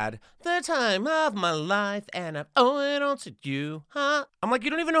had the time of my life and I've owed it all to you, huh? I'm like, you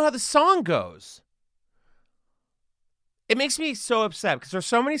don't even know how the song goes. It makes me so upset because there's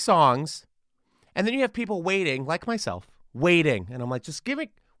so many songs and then you have people waiting, like myself, waiting. And I'm like, just give me,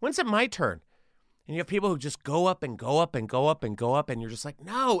 when's it my turn? And you have people who just go up and go up and go up and go up and you're just like,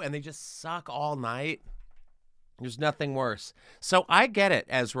 no. And they just suck all night. There's nothing worse. So I get it,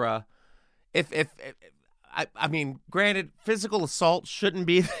 Ezra. I mean, granted, physical assault shouldn't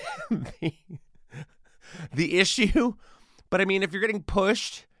be the issue. But I mean, if you're getting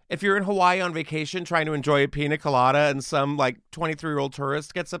pushed, if you're in Hawaii on vacation trying to enjoy a pina colada and some like 23-year-old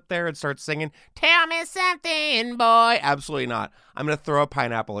tourist gets up there and starts singing, "Tell me something, boy." Absolutely not. I'm going to throw a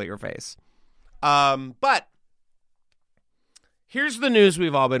pineapple at your face. But here's the news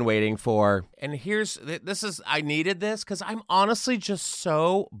we've all been waiting for. And I needed this because I'm honestly just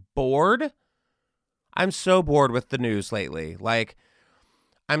so bored. I'm so bored with the news lately. Like,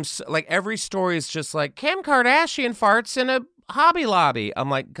 every story is just like, Kim Kardashian farts in a Hobby Lobby. I'm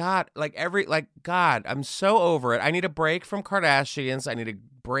like, God, God, I'm so over it. I need a break from Kardashians. I need a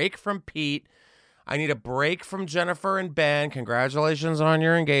break from Pete. I need a break from Jennifer and Ben. Congratulations on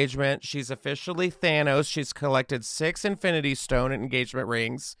your engagement. She's officially Thanos. She's collected 6 Infinity Stone engagement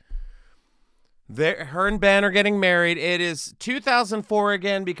rings. Her and Ben are getting married. It is 2004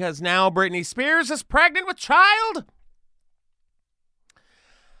 again because now Britney Spears is pregnant with child.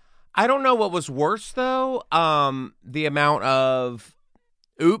 I don't know what was worse, though. The amount of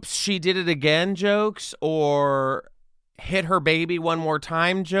oops, she did it again jokes or hit her baby one more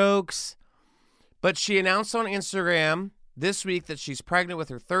time jokes. But she announced on Instagram this week that she's pregnant with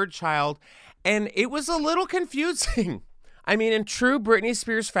her 3rd child, and it was a little confusing. I mean, in true Britney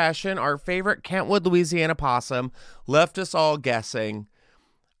Spears fashion, our favorite Kentwood, Louisiana possum left us all guessing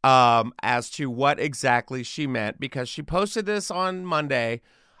as to what exactly she meant because she posted this on Monday.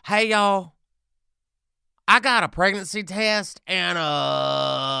 Hey, y'all, I got a pregnancy test and,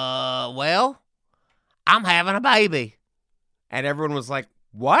 well, I'm having a baby. And everyone was like,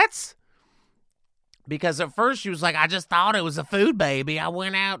 what? Because at first she was like, I just thought it was a food baby. I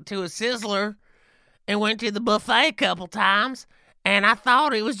went out to a Sizzler and went to the buffet a couple times, and I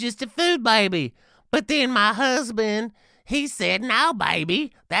thought it was just a food baby. But then my husband, he said, no,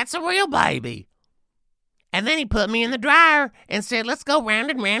 baby, that's a real baby. And then he put me in the dryer and said, let's go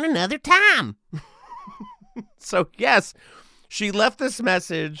round and round another time. So, yes, she left this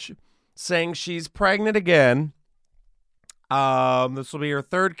message saying she's pregnant again. This will be her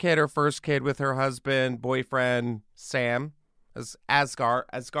 3rd kid, her 1st kid with her husband, boyfriend, Sam,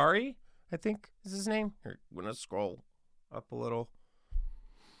 Asghari, I think is his name. Here, I'm going to scroll up a little.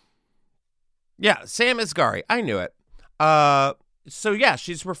 Yeah, Sam Asghari. I knew it. So, yeah,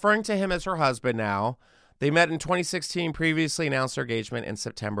 she's referring to him as her husband now. They met in 2016, previously announced their engagement in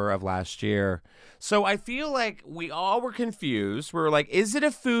September of last year. So I feel like we all were confused. We were like, is it a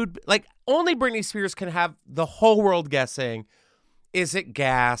food? Like, only Britney Spears can have the whole world guessing, is it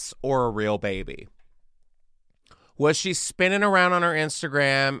gas or a real baby? Was she spinning around on her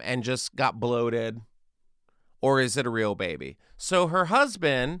Instagram and just got bloated? Or is it a real baby? So her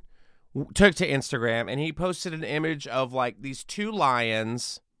husband took to Instagram and he posted an image of like these 2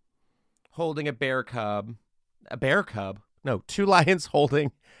 lions holding a bear cub. A bear cub? No, 2 lions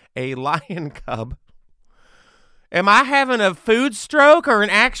holding a lion cub. Am I having a food stroke or an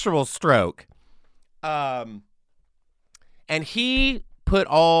actual stroke? And he put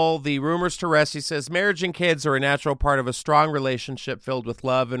all the rumors to rest. He says, marriage and kids are a natural part of a strong relationship filled with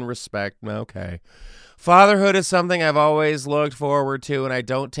love and respect. Okay. Fatherhood is something I've always looked forward to, and I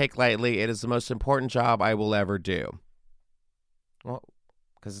don't take lightly. It is the most important job I will ever do. Well,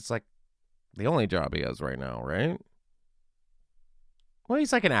 because it's like the only job he has right now, right? Well,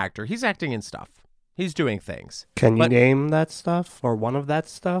 he's like an actor. He's acting in stuff. He's doing things. Can you name that stuff or one of that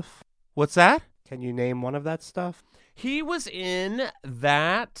stuff? What's that? Can you name one of that stuff? He was in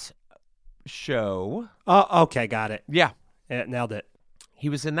that show. Oh, okay. Got it. Yeah. Nailed it. He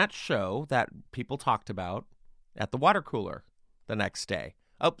was in that show that people talked about at the water cooler the next day.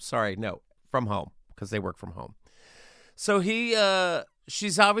 Oh, sorry. No, from home because they work from home. So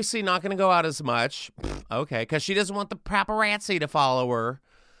she's obviously not going to go out as much. Okay. Because she doesn't want the paparazzi to follow her.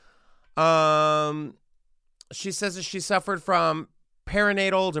 She says that she suffered from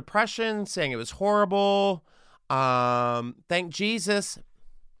perinatal depression, saying it was horrible. Thank Jesus.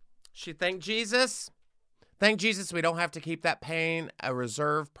 She thanked Jesus. Thank Jesus we don't have to keep that pain a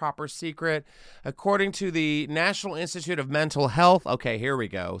reserved, proper secret. According to the National Institute of Mental Health, okay, here we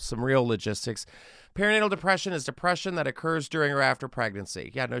go, some real logistics. Perinatal depression is depression that occurs during or after pregnancy.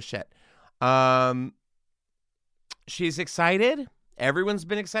 Yeah, no shit. She's excited. Everyone's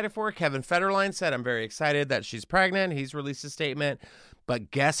been excited for her. Kevin Federline said, I'm very excited that she's pregnant. He's released a statement.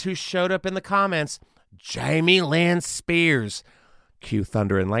 But guess who showed up in the comments? Jamie Lynn Spears. Cue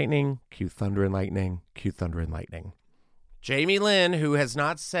thunder and lightning, cue thunder and lightning, cue thunder and lightning. Jamie Lynn, who has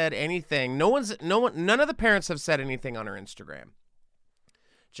not said anything. None of the parents have said anything on her Instagram.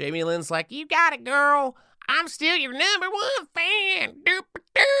 Jamie Lynn's like, you got it, girl. I'm still your number one fan.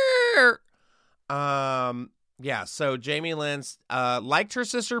 Yeah, so Jamie Lynn's liked her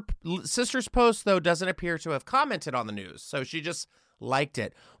sister's post, though doesn't appear to have commented on the news. So she just liked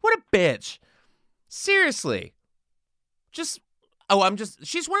it. What a bitch. Seriously. She's one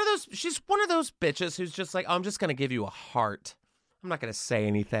of those bitches who's just like, oh, I'm just going to give you a heart. I'm not going to say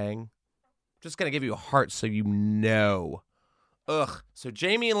anything. I'm just going to give you a heart so you know. Ugh. So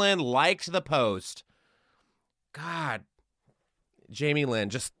Jamie Lynn liked the post. God. Jamie Lynn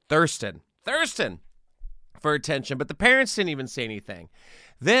just thirsting for attention, but the parents didn't even say anything.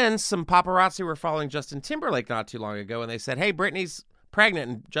 Then some paparazzi were following Justin Timberlake not too long ago, and they said, hey, Britney's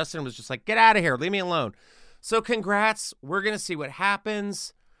pregnant, and Justin was just like, get out of here, leave me alone. So congrats. We're going to see what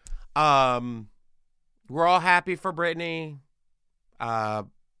happens. We're all happy for Britney. But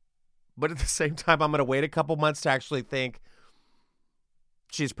at the same time, I'm going to wait a couple months to actually think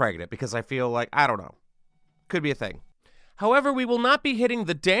she's pregnant, because I feel like, I don't know, could be a thing. However, we will not be hitting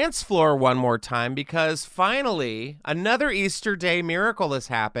the dance floor one more time, because finally, another Easter Day miracle has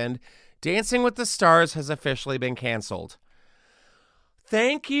happened. Dancing with the Stars has officially been canceled.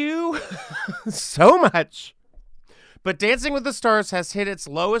 Thank you so much. But Dancing with the Stars has hit its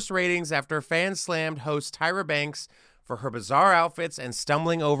lowest ratings after fans slammed host Tyra Banks for her bizarre outfits and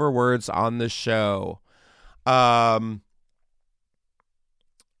stumbling over words on the show.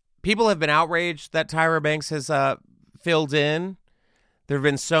 People have been outraged that Tyra Banks has filled in. There have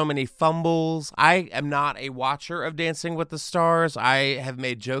been so many fumbles. I am not a watcher of Dancing with the Stars. I have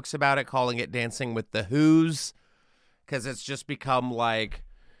made jokes about it, calling it Dancing with the Who's, because it's just become like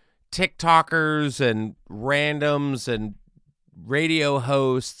TikTokers and randoms and radio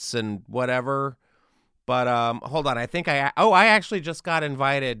hosts and whatever. But hold on, I think I actually just got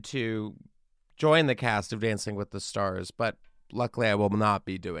invited to join the cast of Dancing with the Stars, but luckily I will not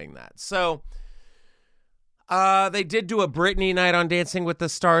be doing that. So they did do a Britney night on Dancing with the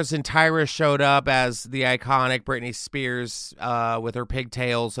Stars, and Tyra showed up as the iconic Britney Spears with her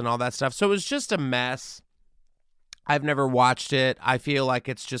pigtails and all that stuff. So it was just a mess. I've never watched it. I feel like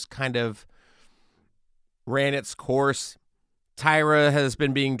it's just kind of ran its course. Tyra has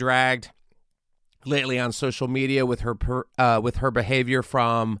been being dragged lately on social media with her behavior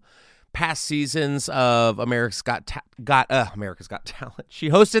from past seasons of America's Got Talent. She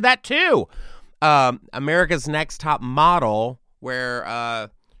hosted that too. America's Next Top Model, where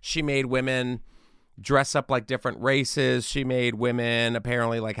she made women dress up like different races. She made women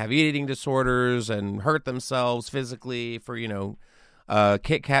apparently like have eating disorders and hurt themselves physically for, a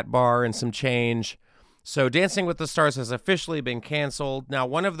Kit Kat bar and some change. So Dancing with the Stars has officially been canceled. Now,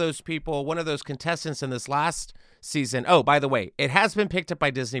 one of those contestants in this last season, oh, by the way, it has been picked up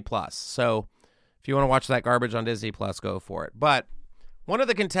by Disney Plus. So if you want to watch that garbage on Disney Plus, go for it. But one of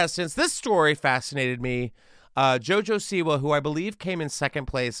the contestants, this story fascinated me. JoJo Siwa, who I believe came in second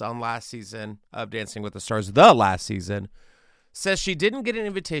place on last season of Dancing with the Stars, the last season, says she didn't get an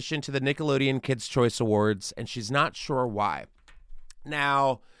invitation to the Nickelodeon Kids' Choice Awards, and she's not sure why.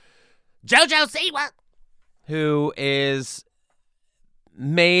 Now, JoJo Siwa, who is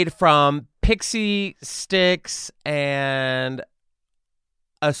made from pixie sticks and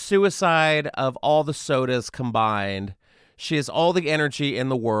a suicide of all the sodas combined. She has all the energy in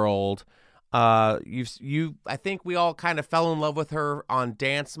the world. I think we all kind of fell in love with her on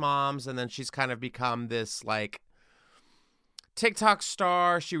Dance Moms, and then she's kind of become this like TikTok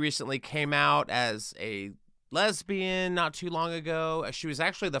star. She recently came out as a lesbian not too long ago. She was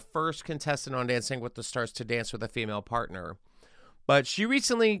actually the first contestant on Dancing with the Stars to dance with a female partner. But she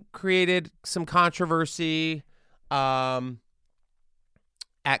recently created some controversy at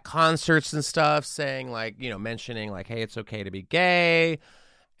concerts and stuff, saying mentioning like, hey, it's okay to be gay.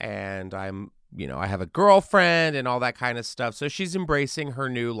 And I have a girlfriend and all that kind of stuff. So she's embracing her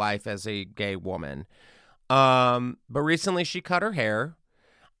new life as a gay woman. But recently she cut her hair.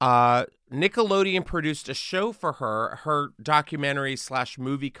 Nickelodeon produced a show for her documentary /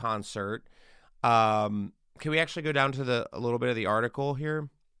 movie concert. Can we actually go down to a little bit of the article here?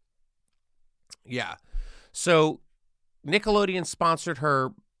 Yeah. So Nickelodeon sponsored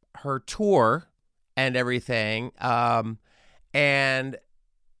her tour and everything. And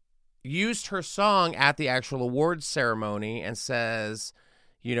used her song at the actual awards ceremony, and says,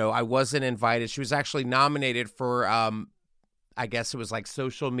 I wasn't invited. She was actually nominated for, I guess it was like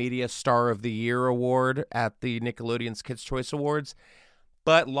Social Media Star of the Year award at the Nickelodeon's Kids' Choice Awards,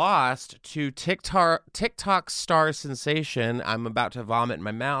 but lost to TikTok star sensation, I'm about to vomit in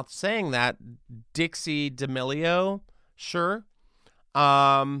my mouth saying that, Dixie D'Amelio. Sure.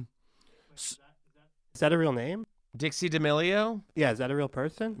 Is that a real name? Dixie D'Amelio? Yeah, is that a real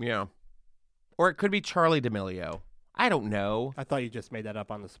person? Yeah. Or it could be Charlie D'Amelio. I don't know. I thought you just made that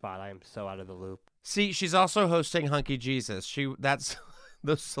up on the spot. I am so out of the loop. See, she's also hosting Hunky Jesus. That's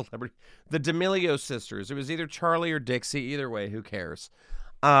those celebrity, the D'Amelio sisters. It was either Charlie or Dixie. Either way, who cares?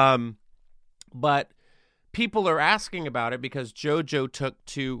 But people are asking about it because JoJo took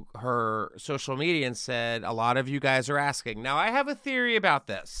to her social media and said, a lot of you guys are asking. Now, I have a theory about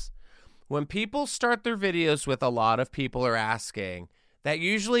this. When people start their videos with a lot of people are asking, that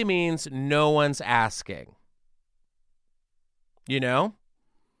usually means no one's asking.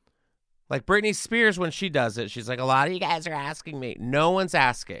 Like Britney Spears, when she does it, she's like, a lot of you guys are asking me. No one's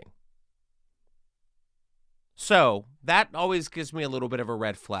asking. So that always gives me a little bit of a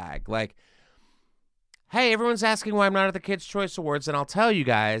red flag. Like, hey, everyone's asking why I'm not at the Kids' Choice Awards, and I'll tell you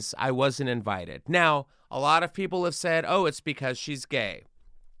guys, I wasn't invited. Now, a lot of people have said, oh, it's because she's gay.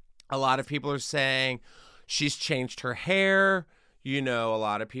 A lot of people are saying she's changed her hair. A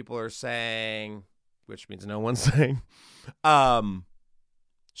lot of people are saying, which means no one's saying,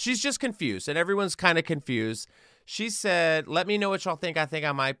 she's just confused, and everyone's kind of confused. She said, let me know what y'all think. I think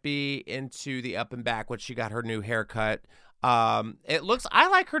I might be into the up and back when she got her new haircut. I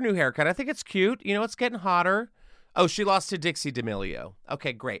like her new haircut. I think it's cute. It's getting hotter. Oh, she lost to Dixie D'Amelio.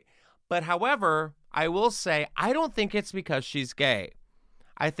 Okay, great. But however, I will say, I don't think it's because she's gay.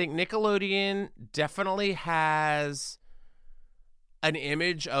 I think Nickelodeon definitely has an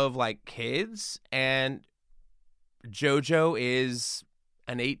image of like kids, and JoJo is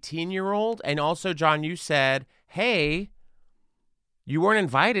an 18-year-old. And also, John, you said, hey, you weren't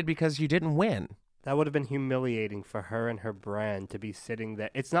invited because you didn't win. That would have been humiliating for her and her brand to be sitting there.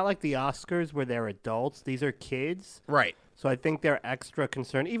 It's not like the Oscars where they're adults. These are kids. Right. So I think they're extra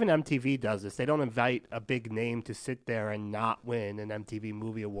concerned. Even MTV does this. They don't invite a big name to sit there and not win an MTV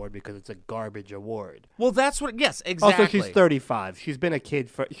Movie Award because it's a garbage award. Well, that's what, yes, exactly. Also, she's 35. She's been a kid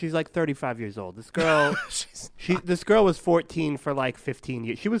she's like 35 years old. This girl, this girl was 14 for like 15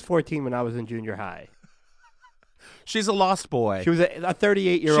 years. She was 14 when I was in junior high. She's a lost boy. She was a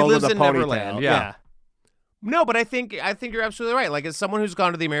 38-year-old with a ponytail. Neverland, yeah. No, but I think you're absolutely right. Like, as someone who's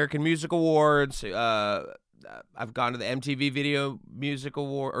gone to the American Music Awards, I've gone to the MTV Video Music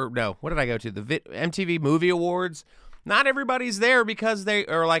Award, or no, what did I go to? The MTV Movie Awards. Not everybody's there because they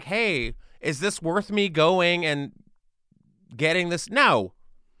are like, hey, is this worth me going and getting this? No.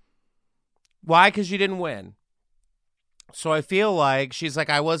 Why? Because you didn't win. So I feel like she's like,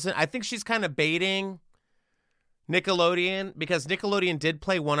 I think she's kind of baiting Nickelodeon, because Nickelodeon did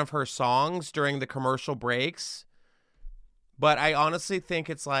play one of her songs during the commercial breaks. But I honestly think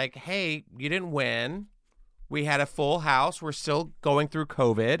it's like, hey, you didn't win. We had a full house. We're still going through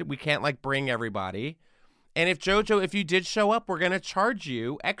COVID. We can't like bring everybody. And if JoJo, if you did show up, we're going to charge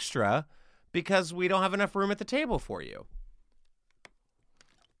you extra because we don't have enough room at the table for you.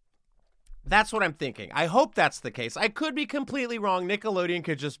 That's what I'm thinking. I hope that's the case. I could be completely wrong. Nickelodeon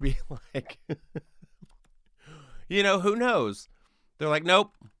could just be like, who knows? They're like,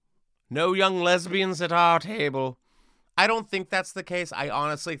 nope, no young lesbians at our table. I don't think that's the case. I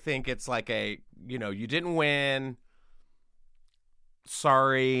honestly think it's like you didn't win.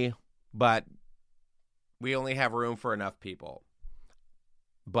 Sorry, but we only have room for enough people.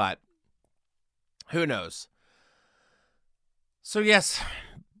 But who knows? So yes,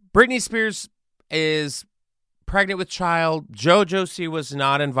 Britney Spears is pregnant with child. JoJo was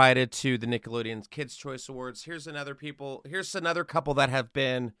not invited to the Nickelodeon's Kids' Choice Awards. Here's another couple that have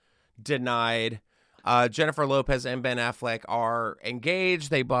been denied. Jennifer Lopez and Ben Affleck are engaged.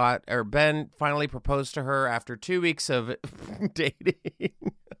 Ben finally proposed to her after 2 weeks of dating.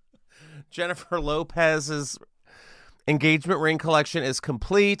 Jennifer Lopez's engagement ring collection is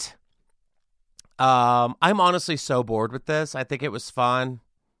complete. I'm honestly so bored with this. I think it was fun.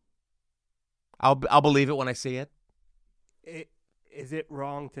 I'll believe it when I see it. Is it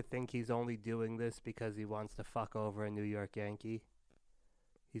wrong to think he's only doing this because he wants to fuck over a New York Yankee?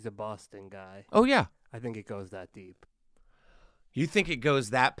 He's a Boston guy. Oh, yeah. I think it goes that deep. You think it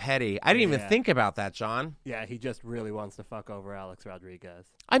goes that petty? I didn't even think about that, John. Yeah, he just really wants to fuck over Alex Rodriguez.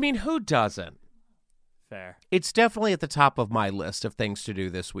 I mean, who doesn't? Fair. It's definitely at the top of my list of things to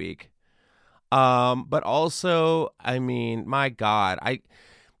do this week. But also, I mean, my God,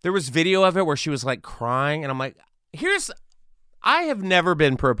 there was video of it where she was like crying, and I'm like, I have never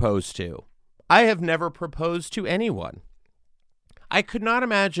been proposed to. I have never proposed to anyone. I could not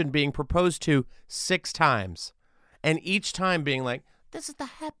imagine being proposed to 6 times and each time being like, this is the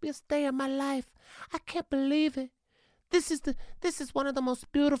happiest day of my life. I can't believe it. This is one of the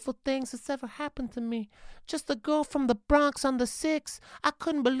most beautiful things that's ever happened to me. Just a girl from the Bronx on the 6. I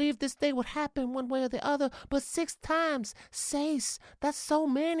couldn't believe this day would happen one way or the other, but 6 times, 6, that's so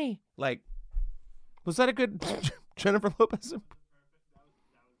many. Like, was that a good Jennifer Lopez?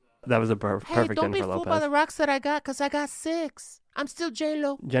 That was a perfect Hey, don't Jennifer be fooled Lopez. by the rocks that I got, because I got 6. I'm still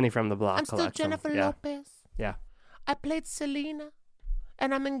J-Lo. Jenny from the Block I'm still collection. Jennifer Yeah. Lopez. Yeah. I played Selena,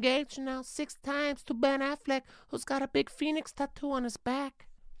 and I'm engaged now 6 times to Ben Affleck, who's got a big phoenix tattoo on his back.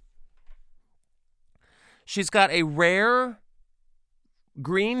 She's got a rare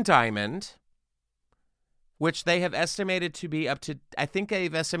green diamond, which they have estimated to be up to, I think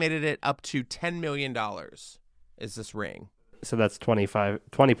they've estimated it up to $10 million is this ring. So that's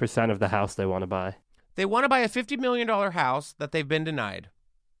 20% of the house they want to buy. They want to buy a $50 million house that they've been denied,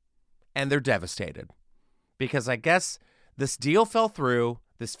 and they're devastated because I guess this deal fell through.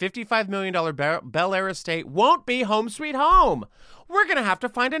 This $55 million Bel Air estate won't be home sweet home. We're going to have to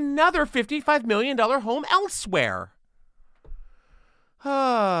find another $55 million home elsewhere.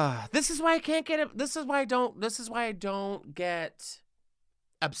 This is why I can't get it. This is why I don't get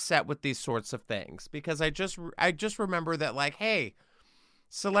upset with these sorts of things, because I just remember that, like, hey,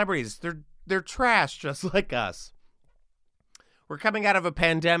 celebrities, they're trash just like us. We're coming out of a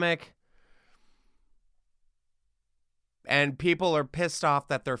pandemic, and people are pissed off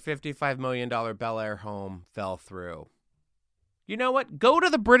that their $55 million Bel Air home fell through. You know what? Go to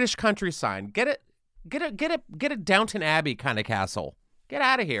the British countryside. Get a Downton Abbey kind of castle. Get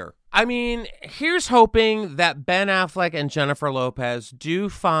out of here. I mean, here's hoping that Ben Affleck and Jennifer Lopez do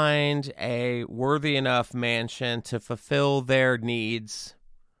find a worthy enough mansion to fulfill their needs.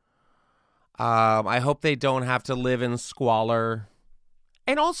 I hope they don't have to live in squalor.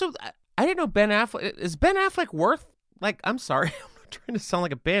 And also, I didn't know Ben Affleck. Is Ben Affleck worth, like, I'm sorry, I'm not trying to sound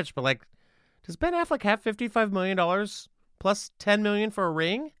like a bitch, but, like, does Ben Affleck have $55 million plus $10 million for a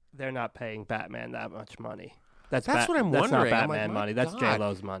ring? They're not paying Batman that much money. That's what I'm That's wondering. not I'm like, Batman my money. That's God.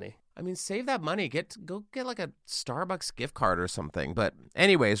 J-Lo's money. I mean, save that money. Go get like a Starbucks gift card or something. But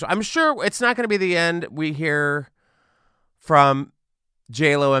anyways, I'm sure it's not going to be the end. We hear from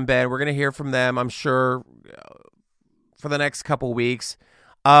J-Lo and Ben. We're going to hear from them, I'm sure, for the next couple weeks.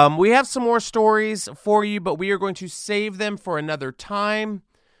 We have some more stories for you, but we are going to save them for another time.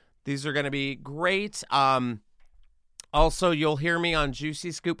 These are going to be great. Also, you'll hear me on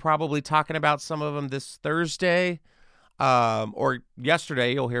Juicy Scoop probably talking about some of them this Thursday. Or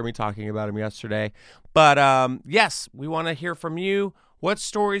yesterday. You'll hear me talking about them yesterday. But yes, we want to hear from you. What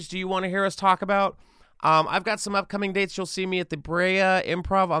stories do you want to hear us talk about? I've got some upcoming dates. You'll see me at the Brea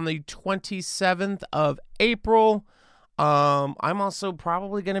Improv on the 27th of April. I'm also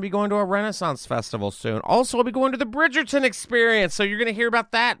probably going to be going to a Renaissance Festival soon. Also, I'll be going to the Bridgerton Experience, so you're going to hear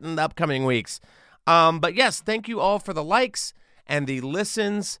about that in the upcoming weeks. But yes, thank you all for the likes and the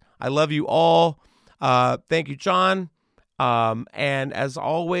listens. I love you all. Thank you, John. And as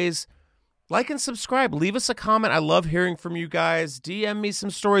always, like and subscribe. Leave us a comment. I love hearing from you guys. DM me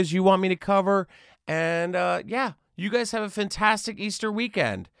some stories you want me to cover. And yeah, you guys have a fantastic Easter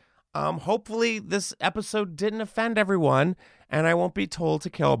weekend. Hopefully this episode didn't offend everyone and I won't be told to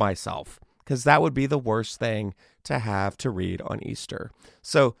kill myself, because that would be the worst thing to have to read on Easter.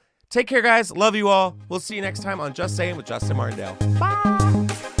 So take care, guys. Love you all. We'll see you next time on Just Saying with Justin Martindale. Bye.